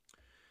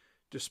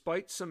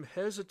 Despite some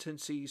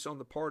hesitancies on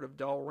the part of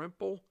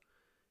Dalrymple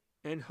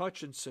and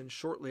Hutchinson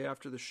shortly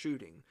after the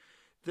shooting.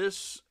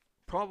 This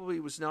probably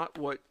was not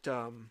what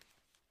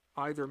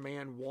either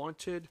man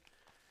wanted.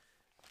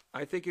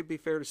 I think it'd be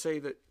fair to say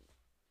that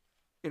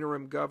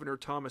interim Governor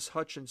Thomas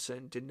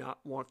Hutchinson did not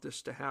want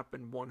this to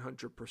happen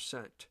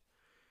 100%.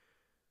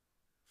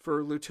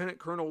 For Lieutenant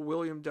Colonel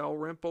William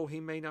Dalrymple, he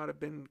may not have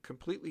been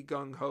completely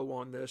gung-ho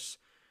on this,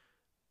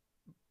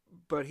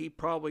 but he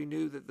probably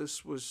knew that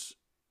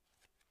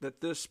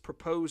this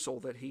proposal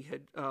that he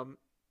had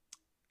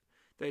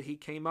that he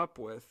came up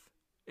with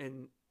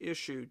and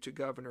issued to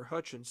Governor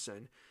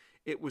Hutchinson,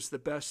 it was the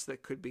best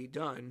that could be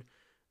done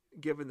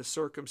given the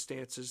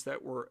circumstances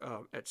that were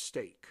at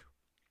stake.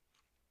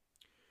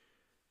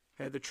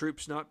 Had the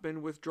troops not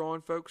been withdrawn,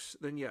 folks,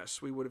 then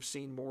yes, we would have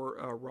seen more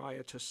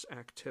riotous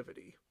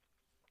activity.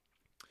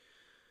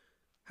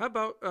 How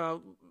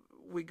about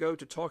we go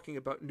to talking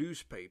about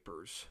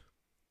newspapers?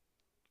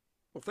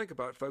 Well, think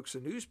about it, folks. The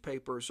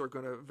newspapers are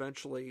going to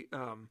eventually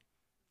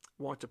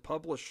want to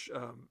publish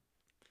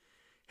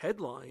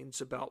headlines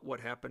about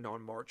what happened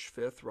on March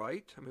 5th,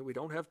 right? I mean, we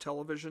don't have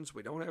televisions.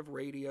 We don't have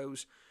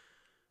radios.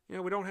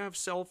 We don't have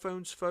cell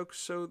phones, folks,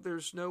 so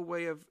there's no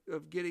way of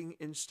getting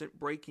instant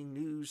breaking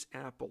news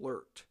app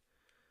alert.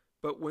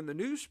 But when the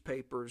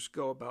newspapers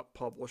go about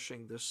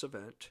publishing this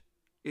event,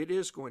 it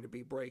is going to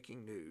be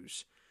breaking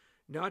news,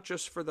 not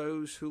just for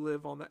those who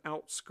live on the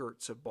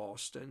outskirts of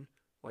Boston,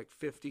 like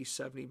 50,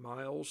 70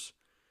 miles.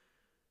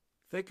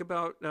 Think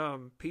about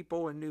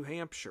people in New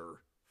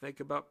Hampshire. Think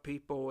about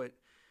people at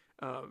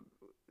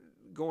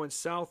going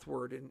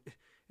southward and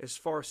as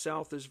far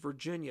south as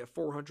Virginia,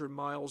 400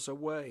 miles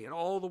away, and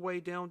all the way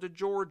down to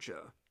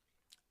Georgia.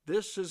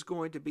 This is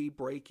going to be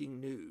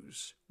breaking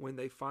news when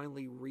they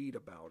finally read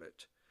about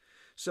it.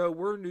 So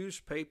were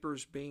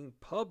newspapers being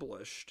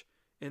published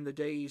in the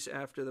days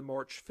after the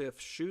March 5th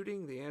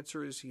shooting? The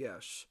answer is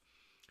yes.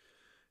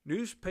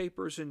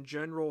 Newspapers in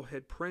general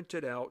had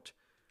printed out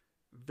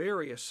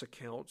various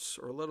accounts,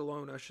 or let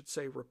alone, I should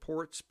say,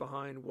 reports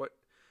behind what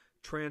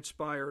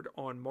transpired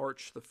on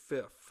March the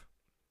 5th.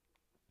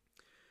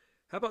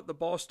 How about the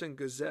Boston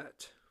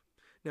Gazette?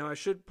 Now, I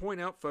should point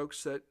out,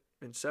 folks, that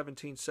in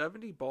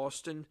 1770,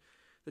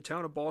 the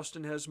town of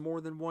Boston has more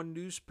than one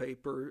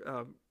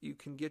newspaper you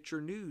can get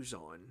your news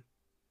on.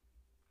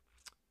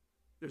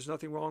 There's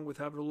nothing wrong with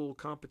having a little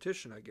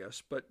competition, I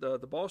guess. But the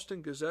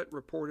Boston Gazette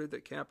reported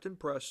that Captain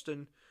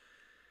Preston,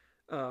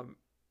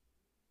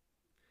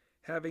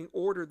 having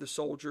ordered the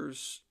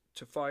soldiers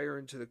to fire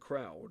into the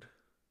crowd.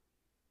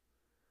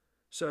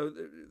 So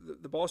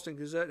the Boston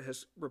Gazette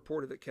has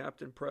reported that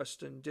Captain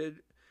Preston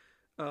did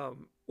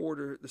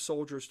order the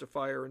soldiers to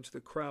fire into the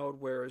crowd,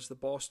 whereas the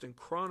Boston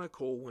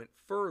Chronicle went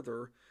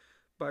further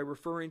by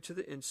referring to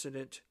the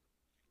incident,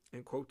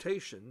 in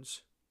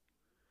quotations,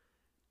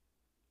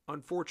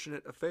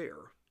 unfortunate affair.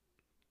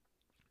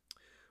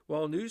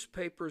 While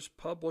newspapers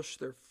published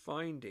their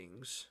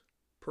findings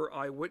per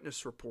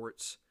eyewitness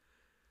reports,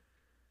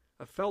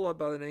 a fellow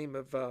by the name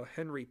of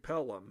Henry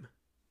Pelham,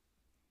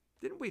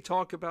 didn't we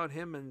talk about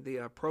him in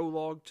the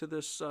prologue to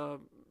this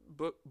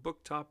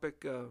book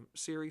topic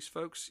series,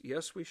 folks?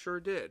 Yes, we sure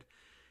did.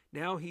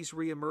 Now he's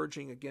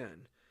reemerging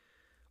again.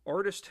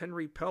 Artist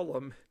Henry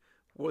Pelham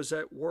was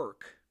at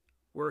work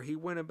where he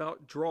went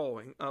about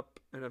drawing up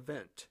an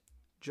event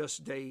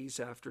just days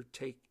after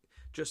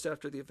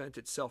the event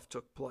itself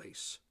took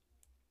place.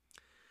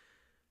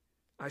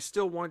 I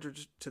still wonder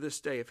to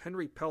this day if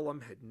Henry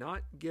Pelham had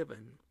not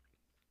given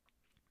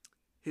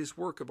his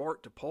work of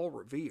art to Paul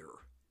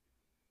Revere.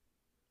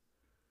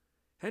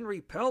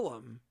 Henry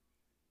Pelham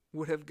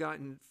would have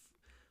gotten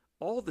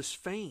all this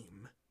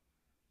fame.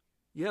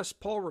 Yes,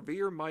 Paul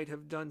Revere might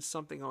have done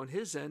something on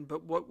his end,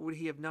 but what would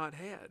he have not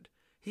had?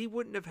 He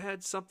wouldn't have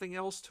had something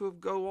else to have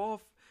go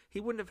off. He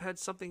wouldn't have had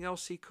something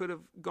else he could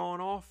have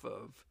gone off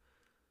of.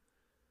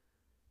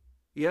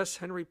 Yes,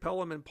 Henry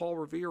Pelham and Paul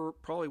Revere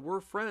probably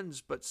were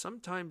friends, but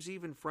sometimes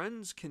even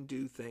friends can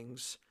do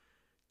things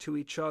to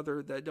each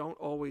other that don't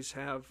always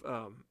have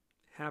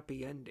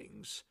happy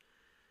endings.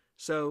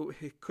 So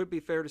it could be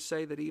fair to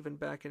say that even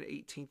back in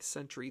 18th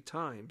century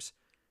times,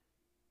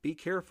 be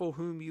careful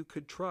whom you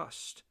could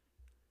trust,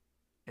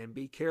 and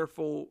be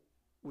careful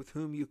with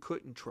whom you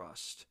couldn't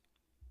trust.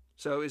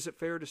 So is it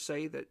fair to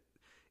say that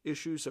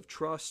issues of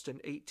trust in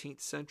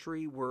 18th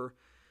century were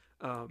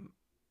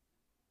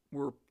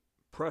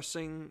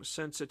pressing,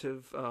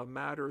 sensitive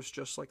matters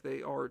just like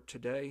they are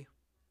today?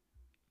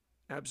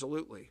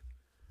 Absolutely.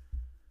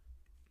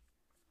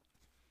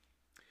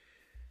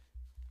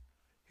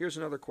 Here's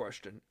another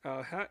question.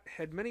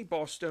 Had many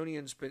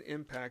Bostonians been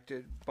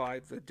impacted by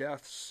the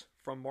deaths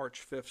from March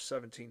 5th,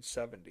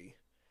 1770?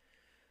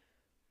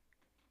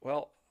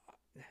 Well,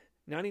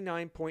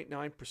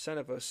 99.9%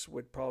 of us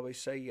would probably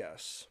say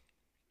yes.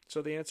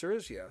 So the answer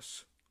is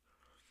yes.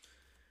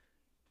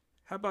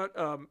 How about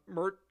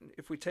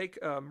if we take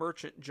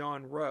Merchant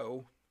John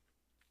Roe?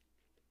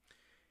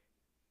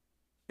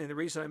 And the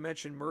reason I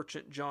mentioned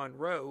Merchant John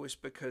Roe is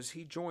because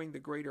he joined the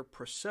greater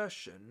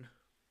procession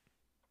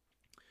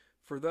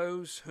for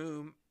those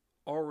whom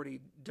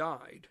already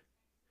died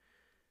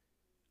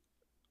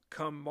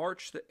come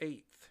March the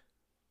 8th,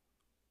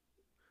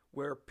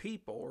 where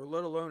people, or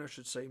let alone I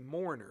should say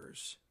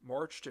mourners,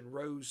 marched in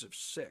rows of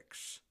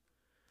 6.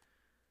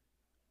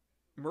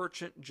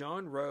 Merchant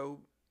John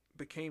Roe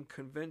became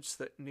convinced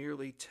that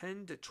nearly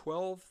 10 to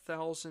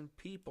 12,000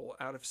 people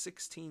out of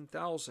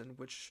 16,000,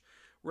 which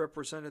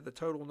represented the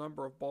total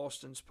number of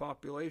Boston's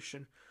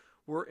population,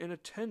 were in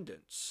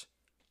attendance.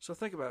 So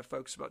think about it,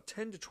 folks, about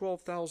 10 to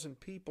 12,000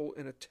 people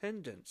in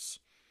attendance.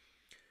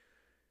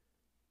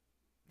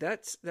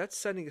 That's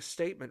setting a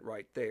statement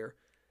right there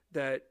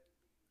that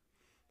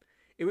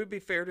it would be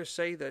fair to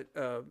say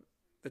that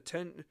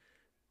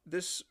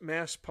this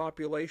mass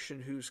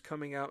population who's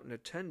coming out in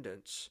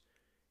attendance,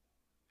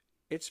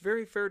 it's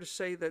very fair to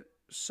say that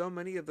so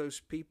many of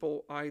those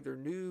people either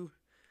knew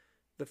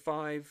the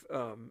 5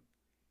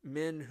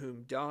 men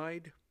whom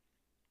died,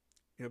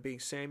 being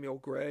Samuel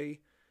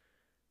Gray,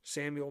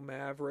 Samuel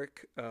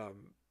Maverick,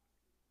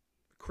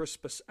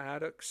 Crispus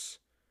Attucks,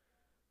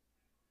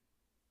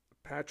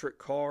 Patrick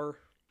Carr,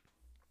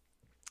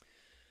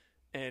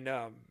 and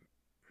I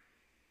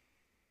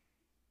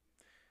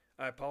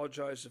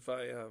apologize if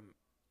I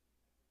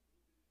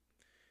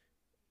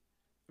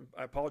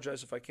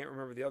apologize if I can't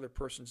remember the other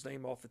person's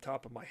name off the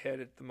top of my head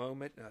at the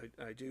moment.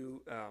 I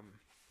do.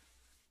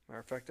 Matter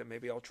of fact,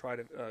 maybe I'll try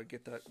to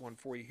get that one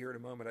for you here in a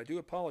moment. I do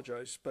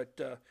apologize, but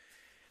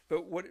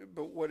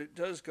what it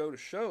does go to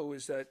show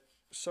is that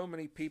so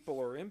many people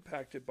are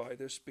impacted by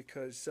this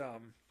because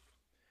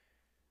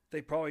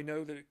they probably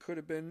know that it could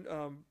have been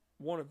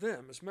one of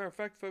them. As a matter of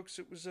fact, folks,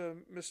 it was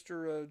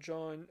Mr.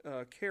 John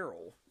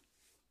Carroll.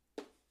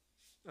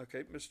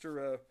 Okay,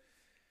 Mr.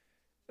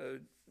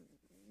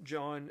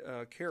 John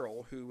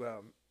Carroll, who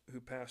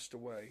passed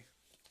away.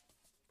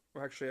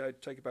 Or actually, I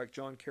take it back.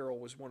 John Carroll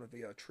was one of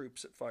the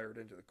troops that fired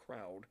into the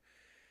crowd.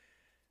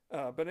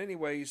 But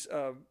anyways,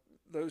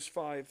 those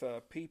 5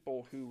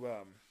 people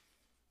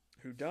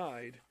who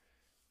died,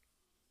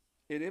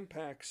 it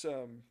impacts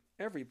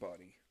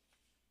everybody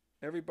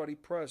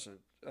present.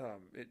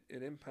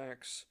 It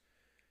impacts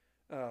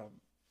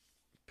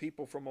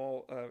people from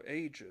all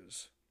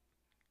ages.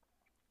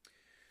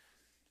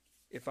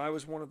 If I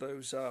was one of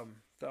those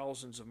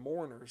thousands of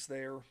mourners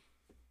there,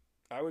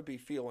 I would be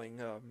feeling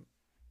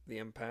the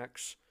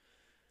impacts.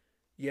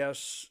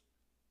 Yes,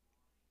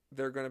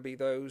 there are going to be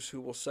those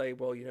who will say,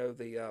 well,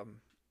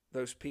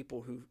 those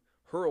people who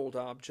hurled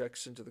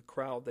objects into the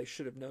crowd, they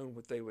should have known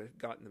what they would have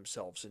gotten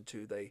themselves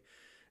into.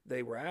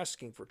 They were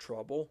asking for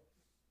trouble.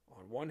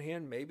 On one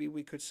hand, maybe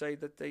we could say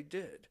that they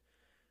did.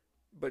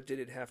 But did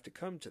it have to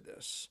come to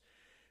this?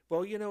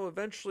 Well,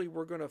 eventually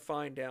we're going to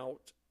find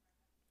out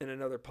in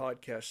another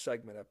podcast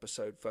segment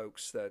episode,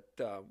 folks, that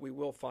we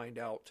will find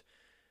out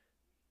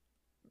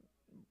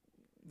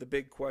the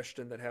big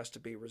question that has to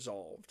be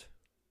resolved.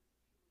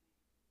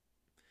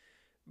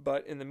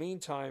 But in the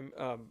meantime,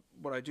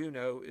 what I do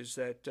know is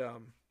that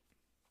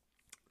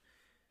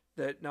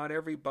that not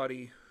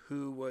everybody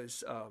who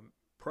was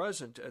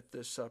present at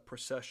this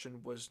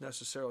procession was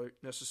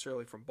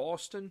necessarily from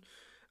Boston.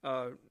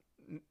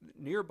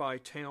 Nearby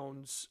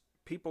towns,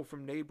 people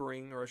from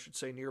neighboring, or I should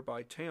say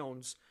nearby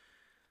towns,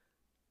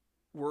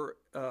 were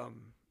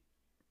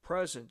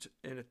present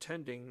in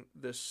attending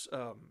this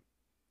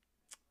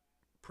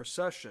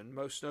procession,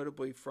 most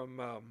notably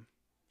from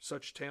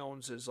such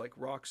towns as like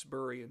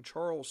Roxbury and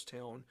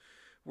Charlestown,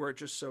 where it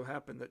just so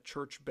happened that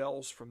church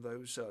bells from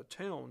those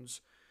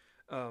towns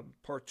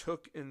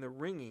partook in the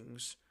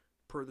ringings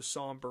per the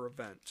somber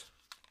event.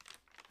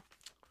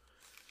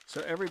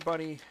 So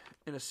everybody,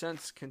 in a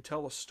sense, can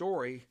tell a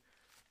story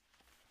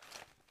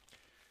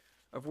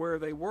of where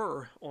they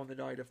were on the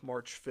night of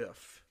March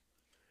 5th,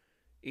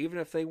 even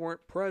if they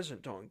weren't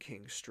present on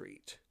King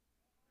Street.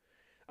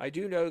 I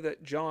do know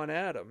that John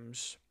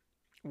Adams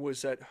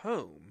was at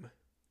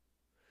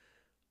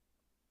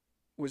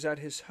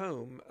his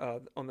home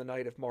on the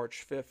night of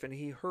March 5th, and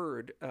he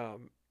heard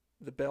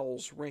the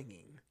bells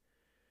ringing.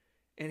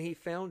 And he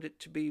found it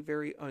to be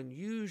very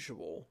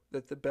unusual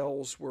that the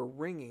bells were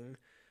ringing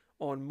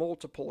on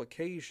multiple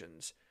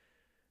occasions.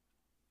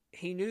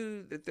 He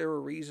knew that there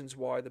were reasons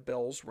why the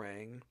bells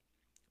rang,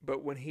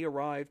 but when he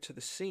arrived to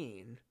the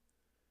scene,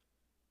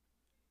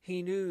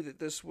 he knew that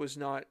this was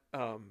not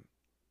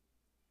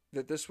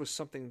that this was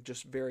something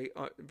just very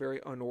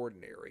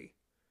unordinary.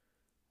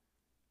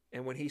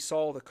 And when he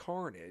saw the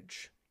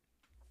carnage,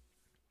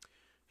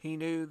 he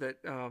knew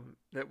that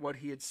that what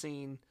he had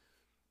seen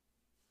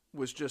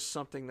was just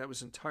something that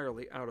was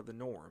entirely out of the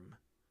norm.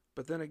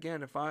 But then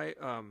again, if I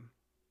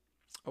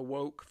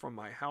awoke from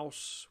my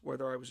house,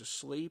 whether I was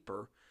asleep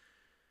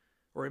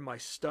or in my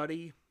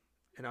study,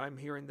 and I'm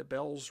hearing the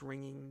bells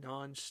ringing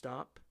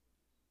nonstop,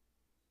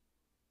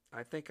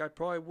 I think I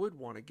probably would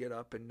want to get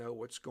up and know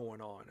what's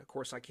going on. Of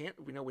course, I can't,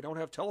 we don't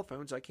have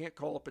telephones. I can't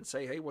call up and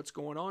say, hey, what's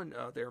going on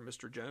there,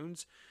 Mr.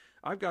 Jones?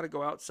 I've got to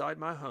go outside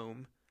my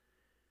home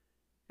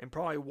and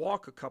probably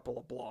walk a couple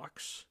of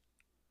blocks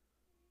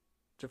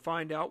to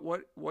find out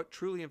what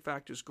truly, in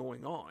fact, is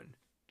going on.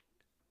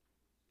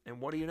 And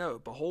what do you know?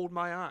 Behold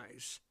my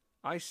eyes.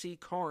 I see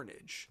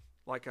carnage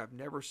like I've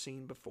never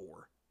seen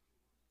before.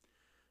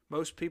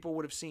 Most people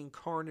would have seen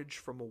carnage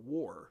from a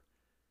war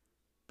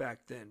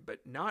back then, but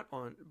not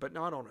on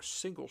a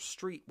single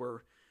street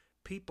where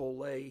people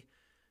lay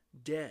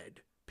dead,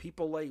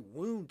 people lay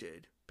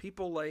wounded,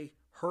 people lay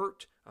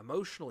hurt,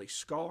 emotionally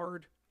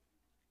scarred.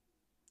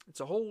 It's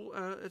a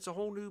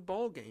whole new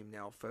ball game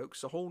now,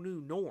 folks. A whole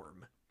new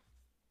norm.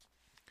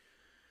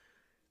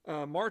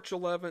 March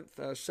 11th,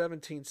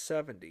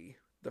 1770,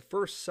 the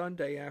first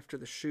Sunday after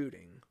the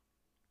shooting.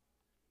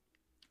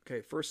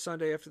 Okay, first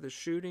Sunday after the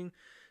shooting.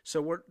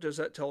 So what does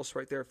that tell us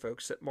right there,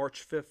 folks? That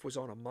March 5th was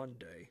on a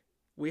Monday.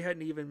 We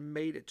hadn't even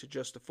made it to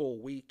just a full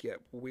week yet.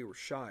 We were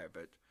shy of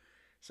it.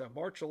 So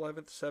March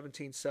 11th,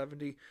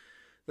 1770,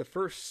 the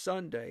first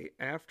Sunday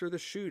after the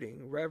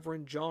shooting,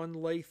 Reverend John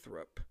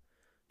Lathrop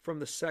from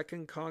the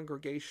Second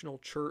Congregational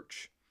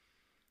Church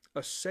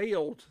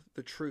assailed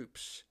the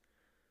troops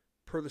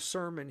per the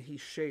sermon he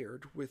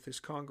shared with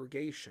his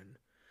congregation.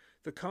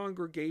 The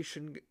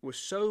congregation was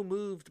so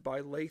moved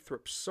by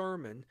Lathrop's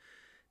sermon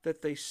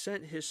that they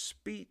sent his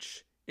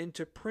speech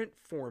into print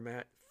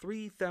format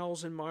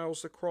 3,000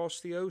 miles across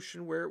the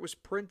ocean, where it was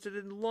printed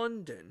in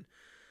London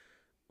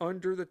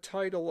under the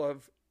title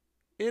of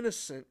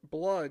Innocent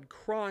Blood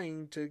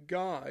Crying to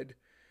God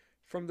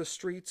from the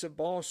Streets of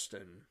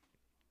Boston.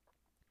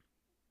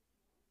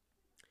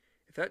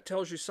 If that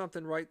tells you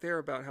something right there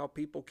about how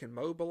people can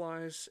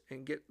mobilize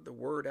and get the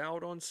word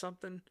out on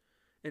something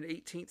in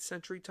 18th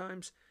century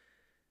times,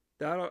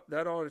 that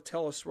ought to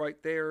tell us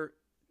right there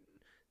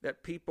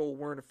that people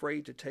weren't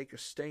afraid to take a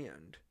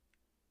stand.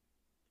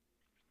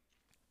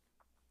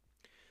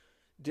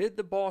 Did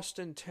the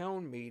Boston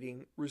town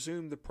meeting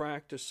resume the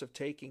practice of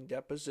taking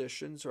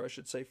depositions, or I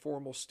should say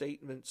formal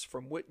statements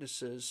from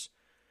witnesses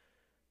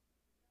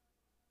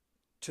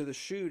to the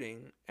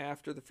shooting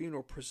after the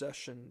funeral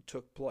procession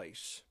took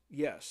place?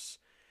 Yes.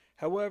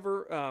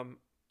 However,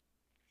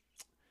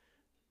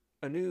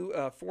 a new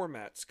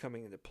format's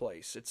coming into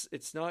place.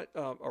 It's not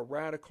a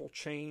radical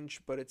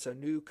change, but it's a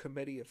new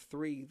committee of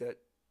three that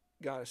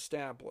got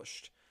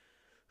established,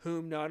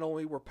 whom not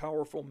only were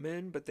powerful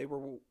men, but they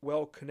were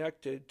well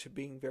connected to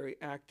being very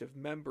active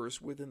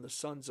members within the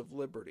Sons of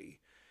Liberty.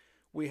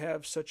 We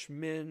have such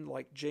men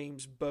like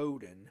James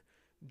Bowdoin,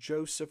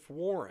 Joseph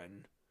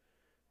Warren,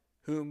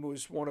 whom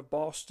was one of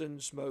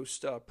Boston's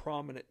most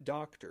prominent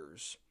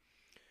doctors,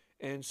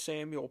 and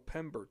Samuel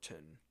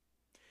Pemberton.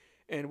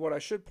 And what I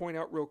should point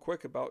out real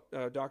quick about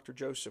Dr.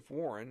 Joseph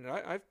Warren,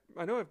 and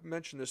I know I've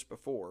mentioned this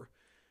before,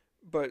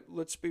 but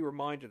let's be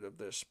reminded of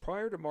this.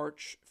 Prior to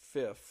March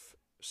 5th,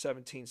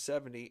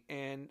 1770,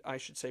 and I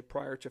should say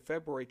prior to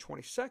February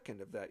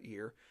 22nd of that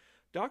year,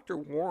 Dr.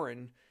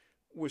 Warren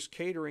was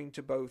catering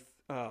to both,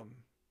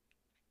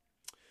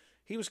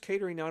 he was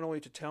catering not only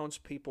to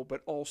townspeople,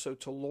 but also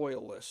to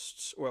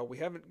loyalists. Well, we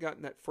haven't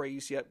gotten that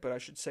phrase yet, but I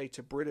should say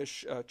to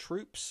British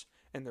troops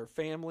and their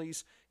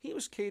families. He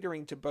was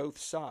catering to both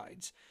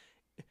sides.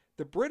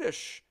 The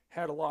British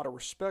had a lot of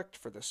respect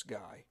for this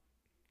guy.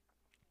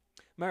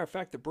 Matter of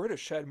fact, the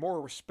British had more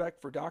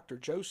respect for Dr.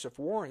 Joseph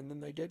Warren than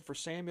they did for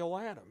Samuel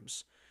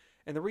Adams.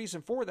 And the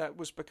reason for that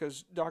was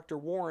because Dr.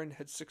 Warren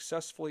had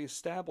successfully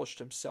established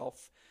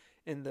himself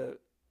in the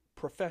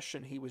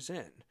profession he was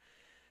in.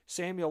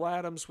 Samuel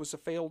Adams was a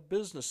failed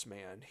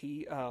businessman.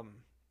 He,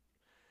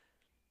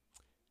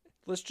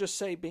 let's just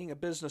say being a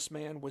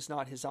businessman was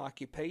not his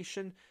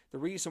occupation. The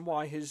reason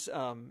why his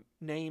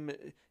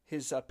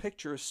his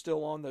picture is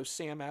still on those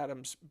Sam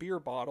Adams beer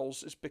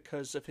bottles is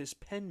because of his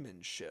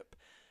penmanship.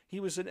 He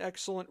was an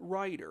excellent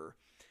writer,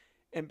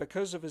 And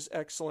because of his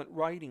excellent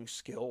writing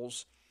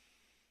skills,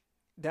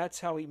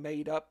 that's how he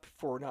made up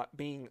for not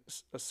being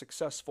a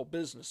successful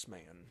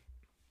businessman.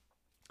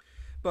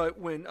 But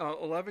when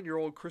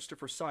 11-year-old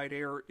Christopher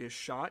Sideair is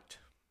shot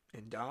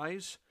and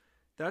dies,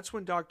 that's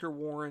when Dr.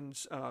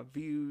 Warren's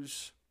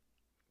views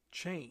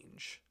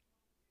change.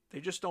 They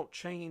just don't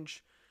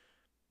change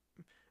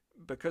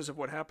because of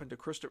what happened to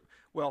Christopher.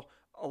 Well,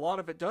 a lot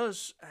of it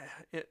does.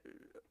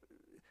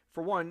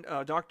 For one,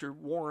 Dr.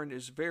 Warren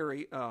is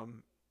very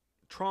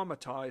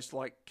traumatized,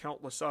 like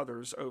countless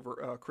others,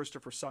 over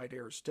Christopher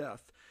Sideair's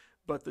death.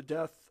 But the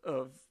death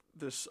of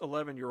this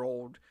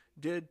 11-year-old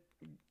did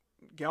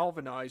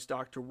galvanize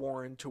Dr.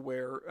 Warren to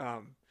where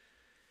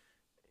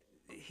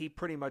he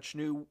pretty much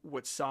knew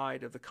what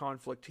side of the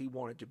conflict he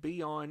wanted to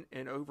be on,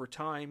 and over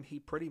time he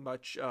pretty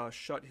much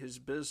shunned his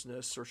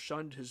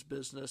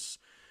business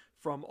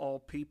from all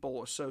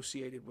people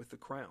associated with the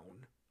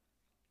crown.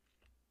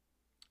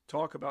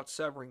 Talk about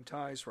severing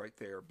ties right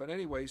there. But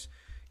anyways,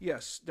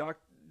 yes,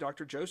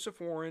 Dr.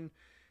 Joseph Warren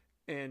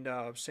and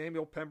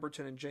Samuel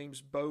Pemberton and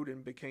James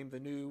Bowdoin became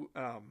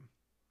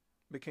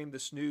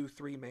this new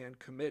three-man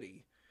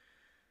committee.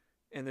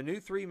 And the new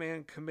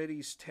three-man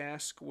committee's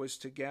task was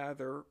to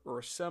gather or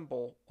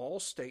assemble all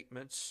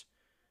statements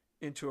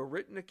into a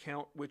written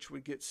account which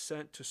would get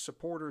sent to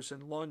supporters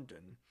in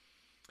London.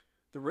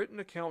 The written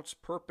account's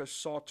purpose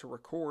sought to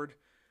record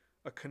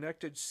a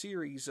connected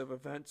series of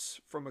events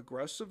from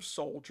aggressive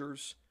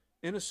soldiers,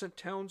 innocent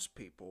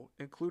townspeople,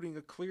 including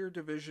a clear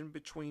division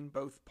between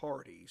both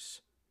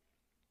parties.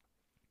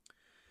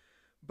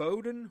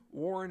 Bowdoin,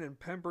 Warren, and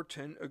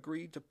Pemberton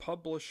agreed to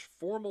publish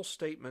formal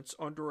statements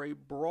under a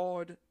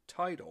broad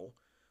title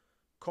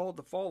called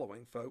the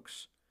following,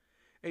 folks: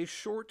 A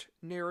Short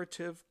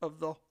Narrative of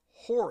the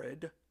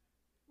Horrid,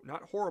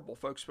 not horrible,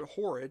 folks, but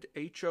horrid,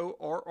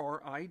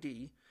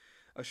 Horrid,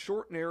 a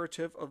short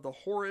narrative of the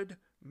horrid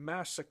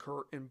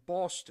massacre in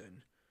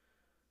Boston,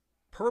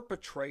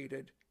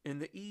 perpetrated in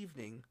the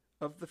evening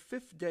of the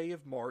 5th day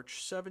of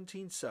March,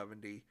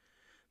 1770,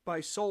 by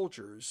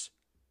soldiers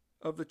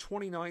of the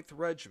 29th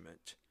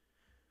Regiment.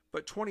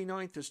 But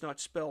 29th is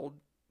not spelled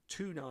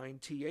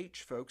 29th,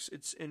 folks.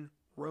 It's in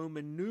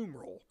Roman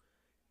numeral,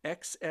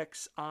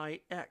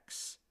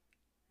 XXIX,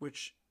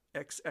 which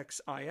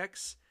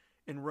XXIX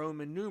in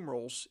Roman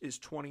numerals is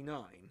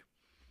 29.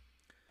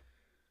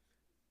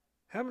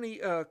 How many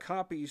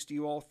copies do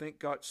you all think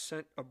got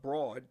sent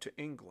abroad to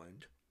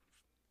England?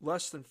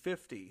 Less than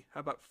 50.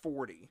 How about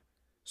 40?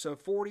 So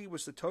 40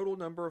 was the total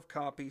number of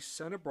copies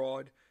sent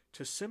abroad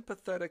to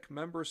sympathetic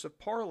members of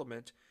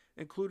Parliament,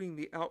 including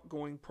the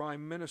outgoing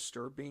Prime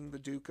Minister being the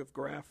Duke of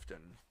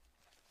Grafton.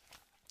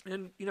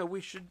 And,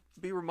 we should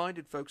be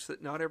reminded, folks,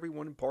 that not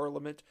everyone in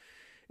Parliament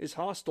is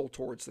hostile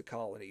towards the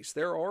colonies.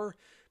 There are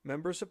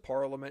members of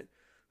Parliament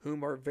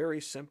whom are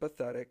very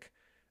sympathetic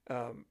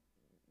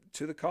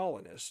to the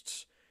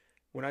colonists.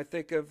 When I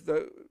think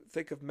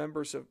of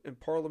members in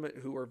Parliament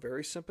who are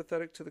very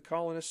sympathetic to the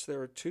colonists,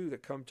 there are two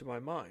that come to my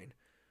mind: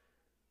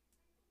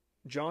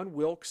 John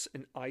Wilkes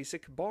and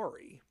Isaac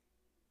Barry.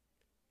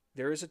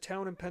 There is a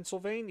town in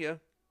Pennsylvania,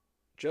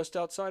 just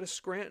outside of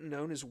Scranton,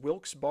 known as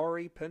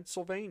Wilkes-Barre,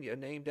 Pennsylvania,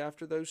 named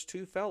after those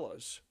two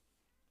fellows.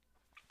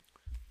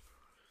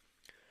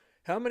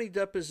 How many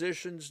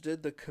depositions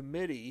did the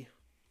committee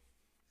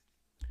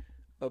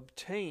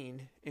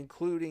obtain,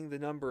 including the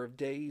number of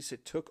days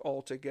it took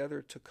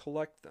altogether to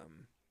collect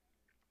them?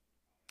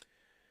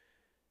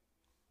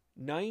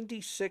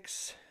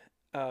 96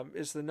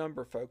 is the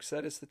number, folks.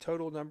 That is the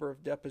total number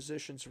of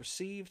depositions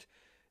received.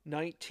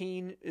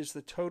 19 is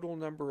the total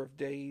number of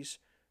days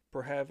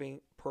per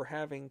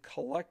having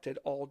collected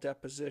all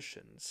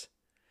depositions.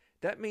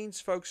 That means,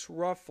 folks,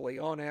 roughly,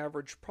 on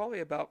average, probably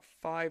about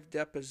 5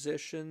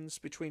 depositions,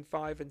 between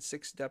 5 and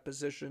 6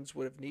 depositions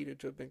would have needed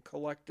to have been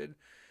collected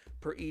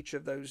per each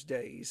of those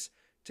days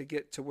to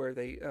get to where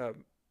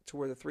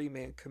the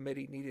three-man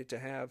committee needed to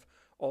have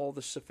all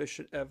the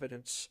sufficient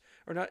evidence,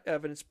 or not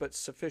evidence, but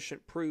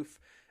sufficient proof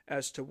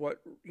as to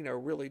what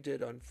really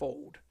did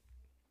unfold.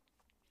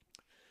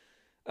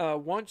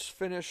 Once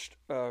finished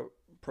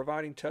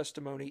providing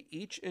testimony,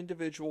 each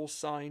individual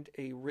signed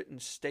a written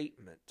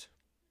statement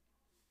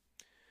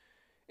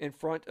in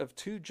front of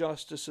 2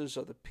 justices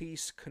of the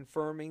peace,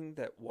 confirming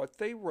that what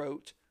they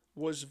wrote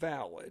was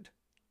valid,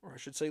 or I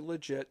should say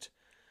legit.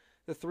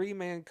 The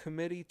three-man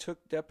committee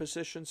took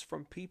depositions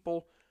from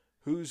people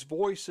whose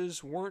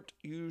voices weren't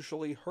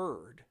usually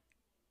heard.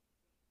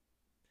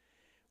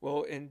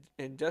 Well,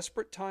 in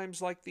desperate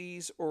times like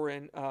these, or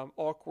in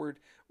awkward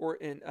or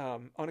in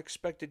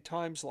unexpected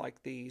times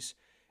like these,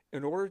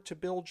 in order to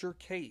build your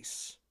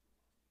case,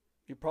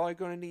 you're probably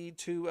going to need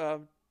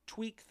to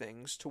tweak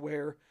things to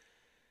where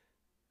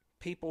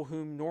people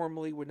whom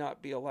normally would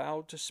not be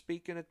allowed to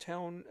speak in a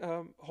town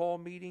hall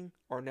meeting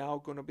are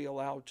now going to be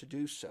allowed to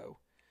do so.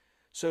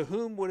 So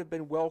whom would have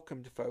been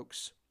welcomed,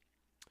 folks?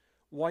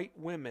 White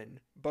women,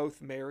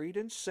 both married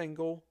and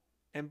single,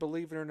 and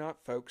believe it or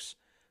not, folks,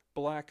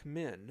 black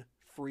men,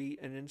 free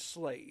and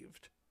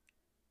enslaved.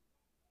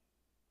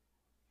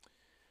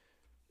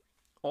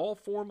 All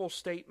formal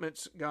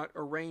statements got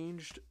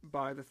arranged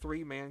by the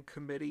three-man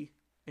committee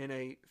in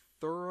a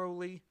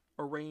thoroughly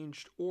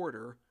arranged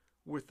order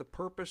with the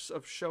purpose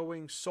of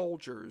showing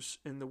soldiers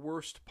in the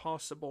worst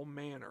possible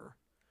manner.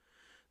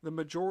 The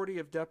majority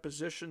of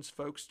depositions,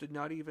 folks, did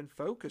not even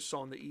focus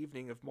on the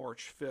evening of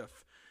March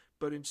 5th,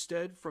 but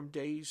instead from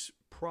days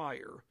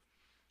prior.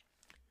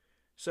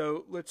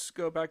 So let's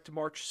go back to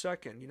March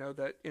 2nd. You know,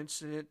 that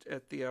incident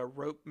at the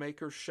rope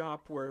maker's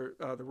shop where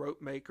the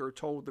rope maker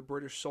told the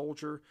British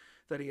soldier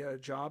that he had a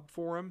job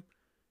for him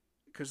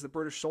because the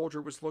British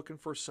soldier was looking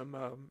for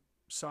some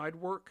side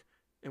work.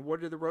 And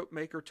what did the rope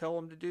maker tell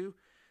him to do?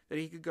 That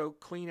he could go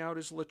clean out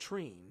his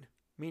latrine,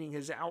 meaning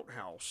his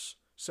outhouse.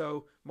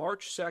 So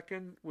March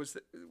 2nd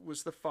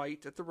was the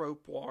fight at the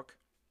rope walk.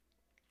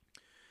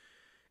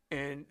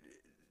 And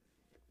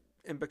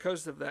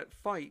because of that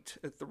fight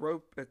at the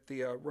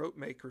rope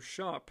maker's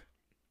shop,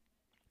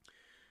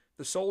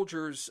 the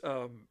soldiers,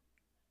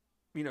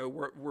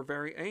 were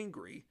very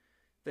angry.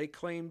 They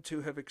claimed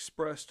to have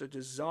expressed a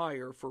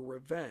desire for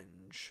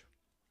revenge.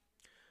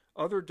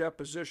 Other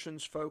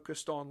depositions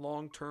focused on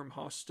long-term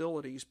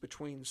hostilities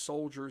between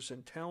soldiers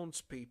and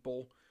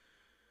townspeople,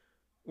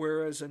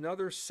 whereas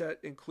another set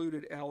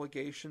included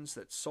allegations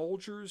that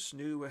soldiers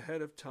knew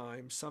ahead of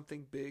time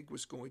something big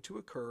was going to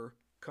occur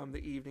come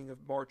the evening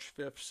of March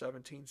 5th,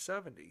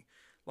 1770.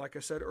 Like I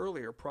said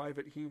earlier,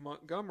 Private Hugh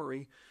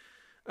Montgomery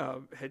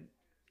had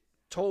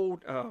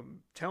told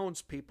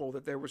townspeople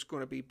that there was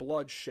going to be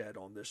bloodshed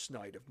on this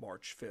night of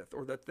March 5th,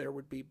 or that there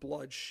would be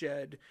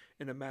bloodshed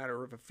in a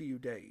matter of a few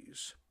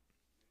days.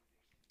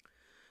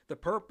 The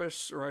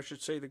purpose, or I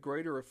should say the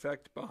greater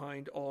effect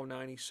behind all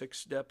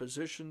 96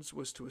 depositions,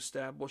 was to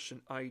establish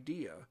an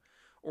idea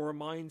or a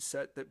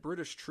mindset that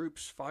British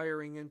troops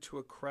firing into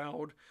a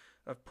crowd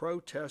of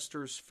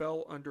protesters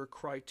fell under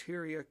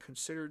criteria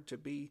considered to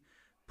be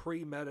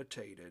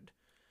premeditated.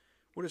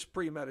 What is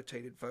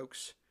premeditated,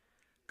 folks?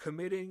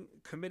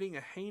 Committing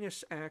a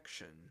heinous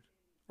action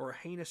or a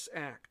heinous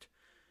act,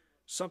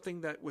 something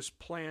that was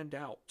planned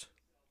out,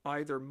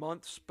 either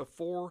months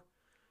before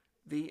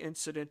the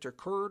incident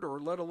occurred, or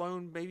let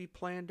alone maybe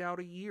planned out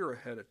a year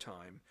ahead of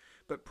time.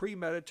 But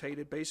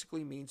premeditated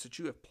basically means that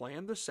you have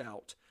planned this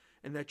out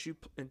and that you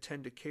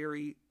intend to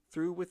carry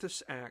through with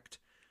this act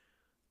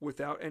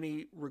without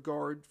any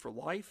regard for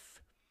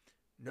life,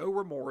 no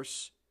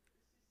remorse.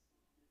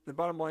 The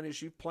bottom line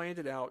is you planned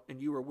it out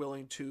and you are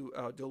willing to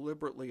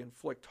deliberately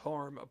inflict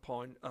harm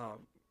upon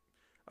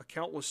a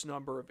countless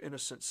number of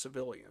innocent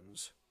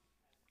civilians.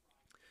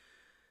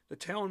 The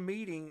town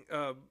meeting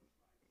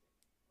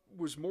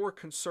was more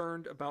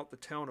concerned about the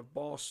town of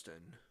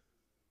Boston.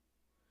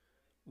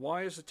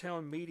 Why is the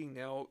town meeting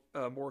now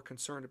more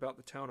concerned about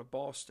the town of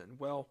Boston?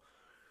 Well,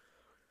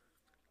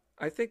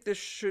 I think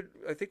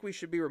we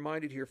should be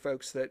reminded here,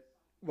 folks, that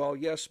while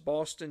yes,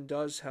 Boston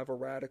does have a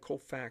radical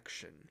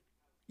faction,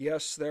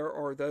 yes, there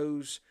are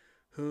those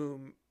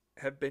whom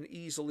have been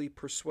easily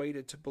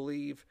persuaded to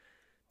believe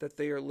that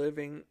they are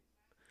living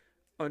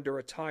under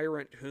a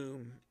tyrant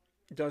whom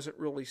doesn't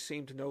really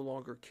seem to no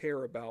longer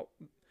care about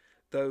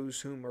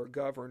those whom are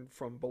governed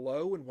from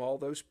below. And while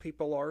those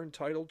people are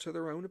entitled to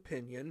their own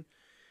opinion,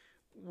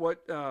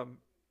 what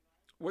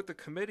the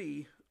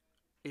committee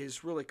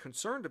is really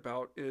concerned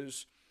about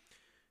is,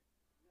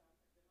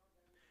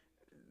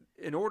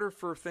 in order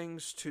for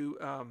things to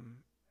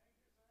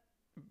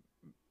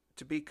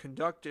be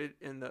conducted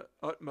in the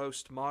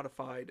utmost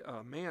modified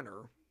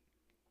manner,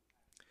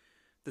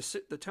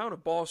 the town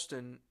of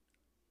Boston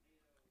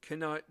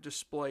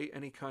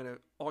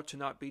ought to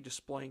not be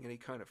displaying any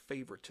kind of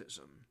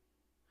favoritism.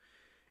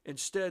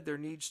 Instead, there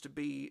needs to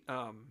be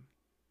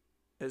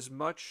as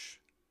much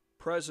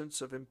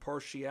presence of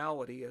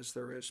impartiality as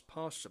there is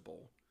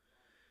possible.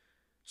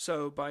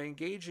 So, by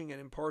engaging in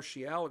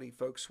impartiality,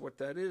 folks, what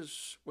that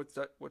is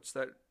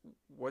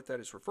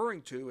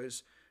referring to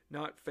is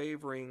not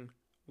favoring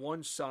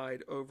one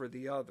side over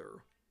the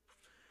other.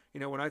 You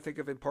know, when I think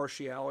of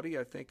impartiality,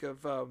 I think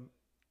of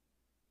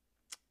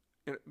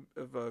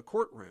a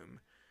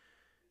courtroom.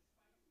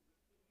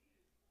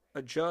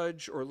 A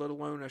judge, or let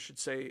alone, I should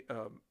say,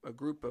 a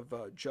group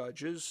of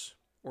judges,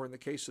 or in the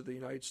case of the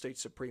United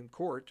States Supreme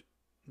Court,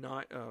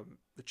 not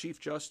the Chief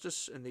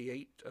Justice and the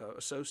 8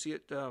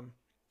 associate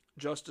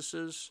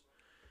justices,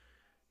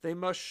 they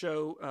must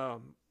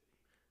show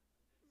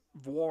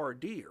voir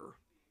dire,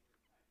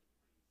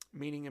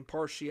 meaning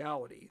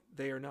impartiality.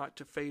 They are not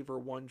to favor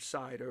one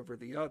side over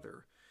the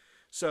other.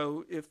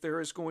 So if there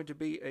is going to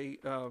be a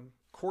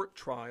court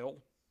trial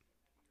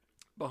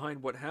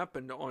behind what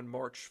happened on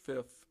March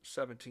 5th,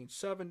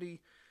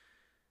 1770,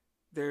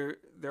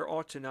 there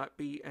ought to not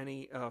be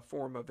any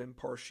form of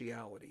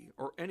impartiality,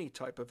 or any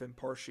type of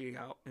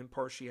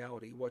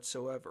impartiality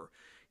whatsoever.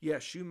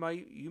 Yes, you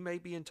may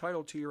be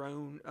entitled to your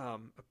own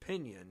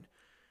opinion,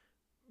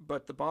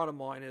 but the bottom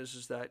line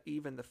is that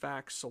even the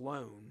facts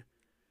alone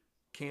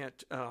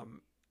can't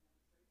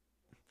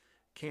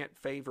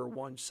favor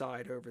one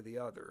side over the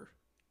other.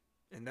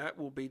 And that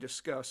will be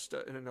discussed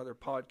in another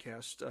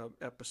podcast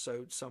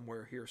episode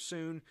somewhere here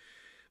soon.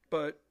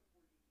 But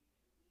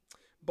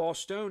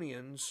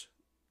Bostonians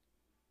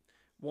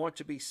want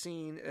to be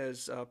seen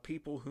as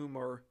people whom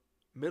are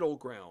middle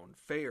ground,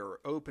 fair,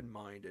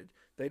 open-minded.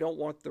 They don't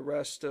want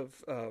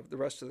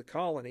the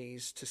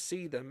colonies to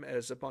see them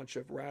as a bunch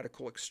of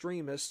radical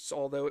extremists.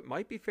 Although it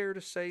might be fair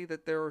to say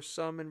that there are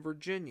some in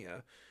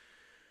Virginia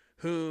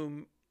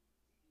whom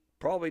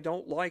probably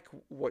don't like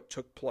what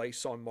took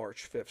place on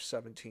March 5th,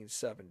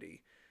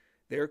 1770.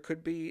 There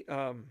could be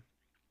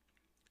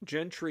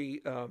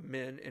gentry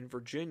men in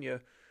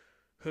Virginia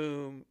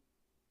whom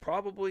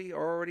probably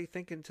are already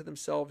thinking to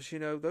themselves,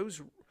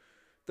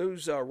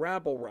 those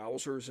rabble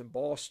rousers in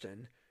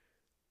Boston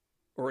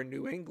or in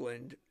New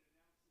England,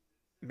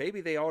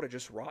 maybe they ought to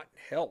just rot in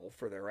hell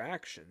for their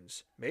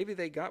actions. Maybe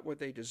they got what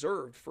they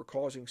deserved for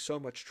causing so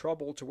much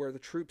trouble to where the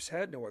troops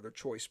had no other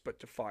choice but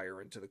to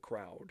fire into the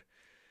crowd.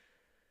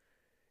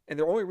 And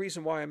the only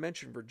reason why I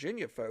mention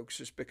Virginia, folks,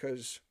 is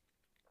because,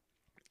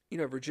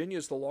 Virginia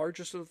is the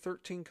largest of the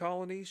 13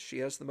 colonies. She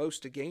has the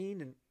most to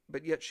gain,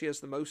 but yet she has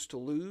the most to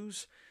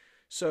lose.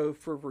 So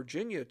for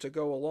Virginia to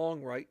go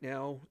along right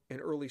now in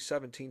early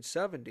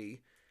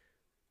 1770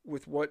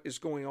 with what is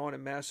going on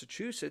in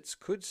Massachusetts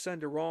could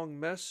send a wrong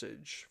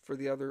message for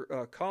the other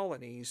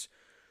colonies,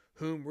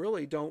 whom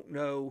really don't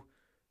know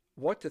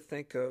what to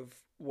think of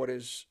what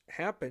has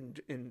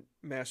happened in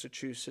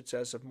Massachusetts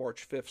as of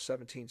March 5th,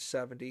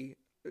 1770,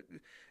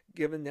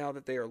 given now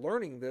that they are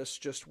learning this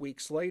just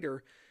weeks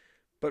later.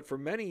 But for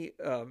many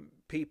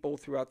people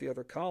throughout the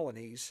other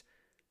colonies,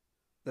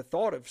 the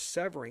thought of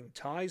severing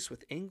ties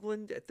with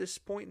England at this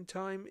point in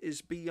time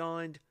is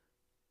beyond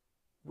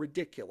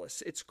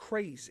ridiculous. It's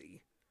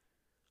crazy.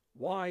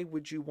 Why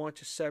would you want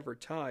to sever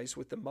ties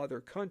with the mother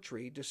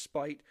country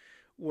despite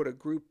what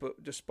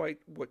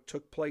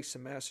took place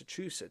in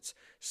Massachusetts?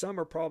 Some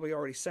are probably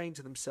already saying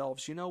to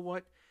themselves, you know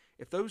what?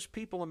 If those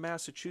people in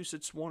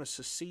Massachusetts want to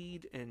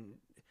secede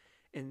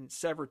and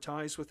sever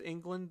ties with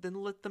England, then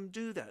let them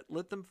do that.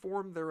 Let them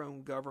form their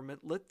own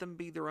government. Let them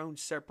be their own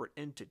separate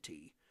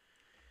entity.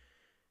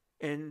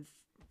 And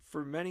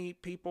for many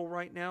people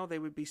right now, they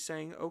would be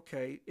saying,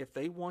 okay, if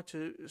they want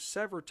to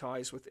sever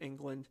ties with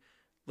England,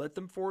 let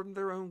them form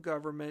their own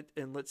government,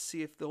 and let's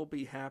see if they'll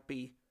be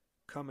happy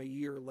come a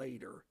year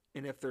later.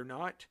 And if they're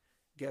not,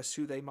 guess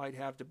who they might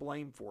have to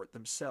blame for it?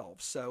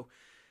 Themselves. So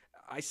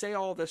I say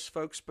all this,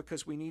 folks,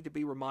 because we need to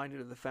be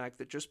reminded of the fact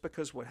that just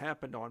because what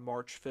happened on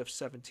March 5th,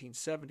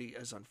 1770,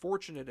 as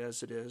unfortunate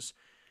as it is,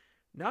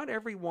 not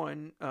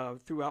everyone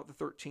throughout the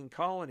 13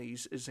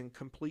 colonies is in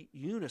complete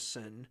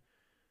unison.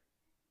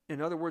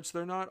 In other words,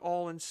 they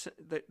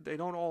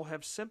don't all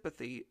have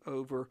sympathy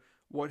over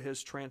what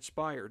has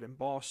transpired in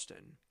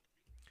Boston.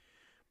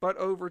 But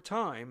over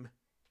time,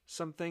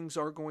 some things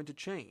are going to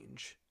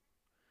change.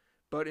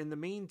 But in the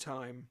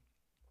meantime,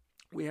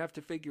 we have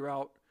to figure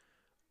out,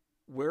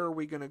 where are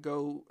we going to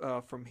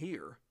go from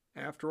here?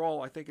 After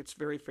all, I think it's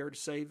very fair to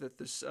say that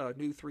this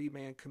new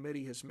three-man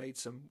committee has made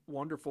some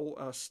wonderful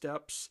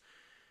steps.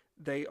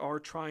 They are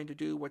trying to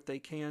do what they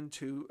can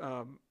to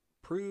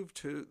prove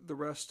to the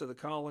rest of the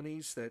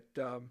colonies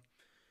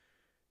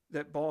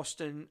that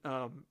Boston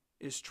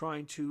is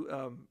trying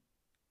to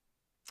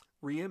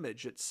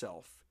reimage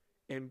itself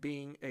in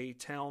being a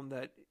town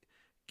that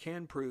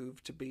can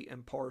prove to be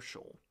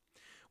impartial.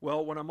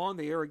 Well, when I'm on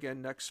the air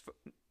again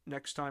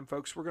next time,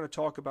 folks, we're going to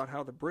talk about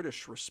how the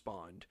British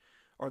respond.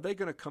 Are they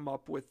going to come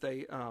up with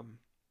a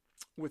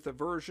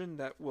version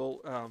that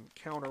will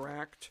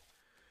counteract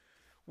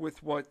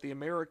with what the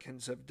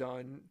Americans have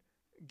done,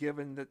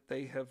 given that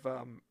they have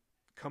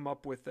come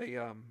up with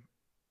a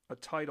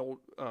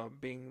title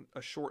being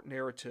a short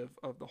narrative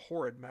of the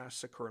horrid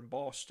massacre in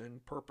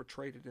Boston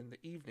perpetrated in the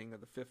evening of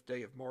the 5th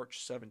day of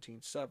March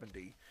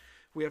 1770.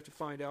 We have to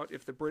find out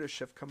if the British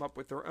have come up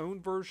with their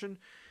own version,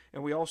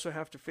 and we also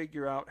have to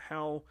figure out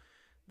how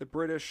the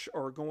British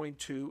are going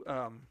to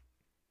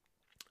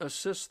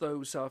assist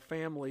those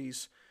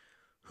families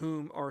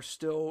whom are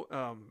still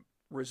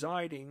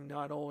residing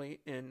not only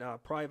in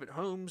private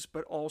homes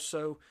but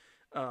also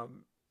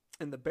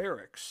in the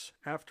barracks.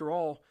 After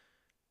all,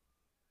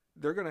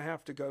 they're going to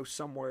have to go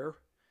somewhere,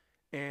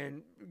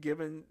 and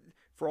given,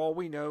 for all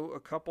we know, a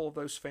couple of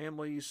those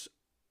families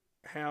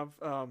have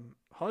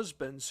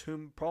husbands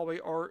who probably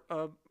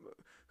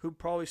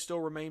still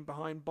remain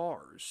behind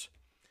bars.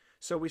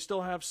 So we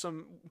still have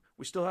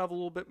a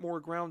little bit more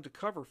ground to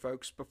cover,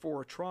 folks,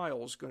 before a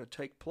trial is going to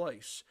take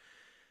place.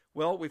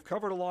 Well, we've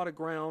covered a lot of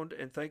ground,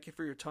 and thank you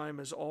for your time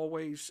as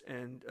always,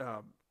 and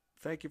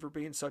thank you for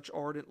being such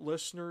ardent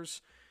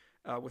listeners.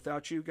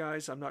 Without you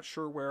guys, I'm not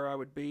sure where I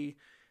would be.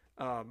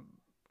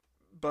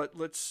 But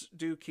let's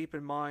keep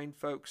in mind,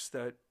 folks,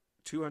 that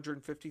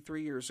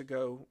 253 years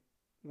ago,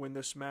 when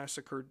this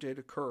massacre did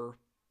occur,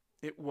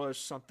 it was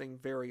something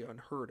very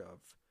unheard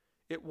of.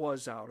 It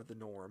was out of the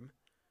norm.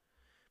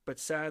 But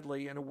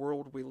sadly, in a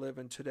world we live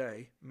in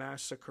today,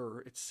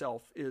 massacre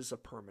itself is a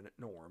permanent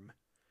norm.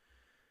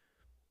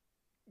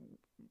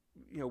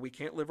 We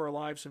can't live our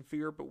lives in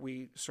fear, but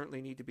we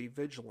certainly need to be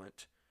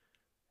vigilant.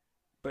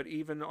 But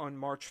even on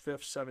March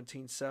 5th,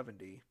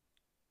 1770,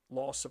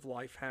 loss of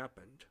life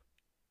happened.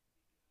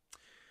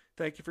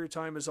 Thank you for your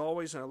time as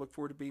always, and I look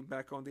forward to being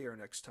back on the air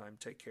next time.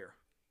 Take care.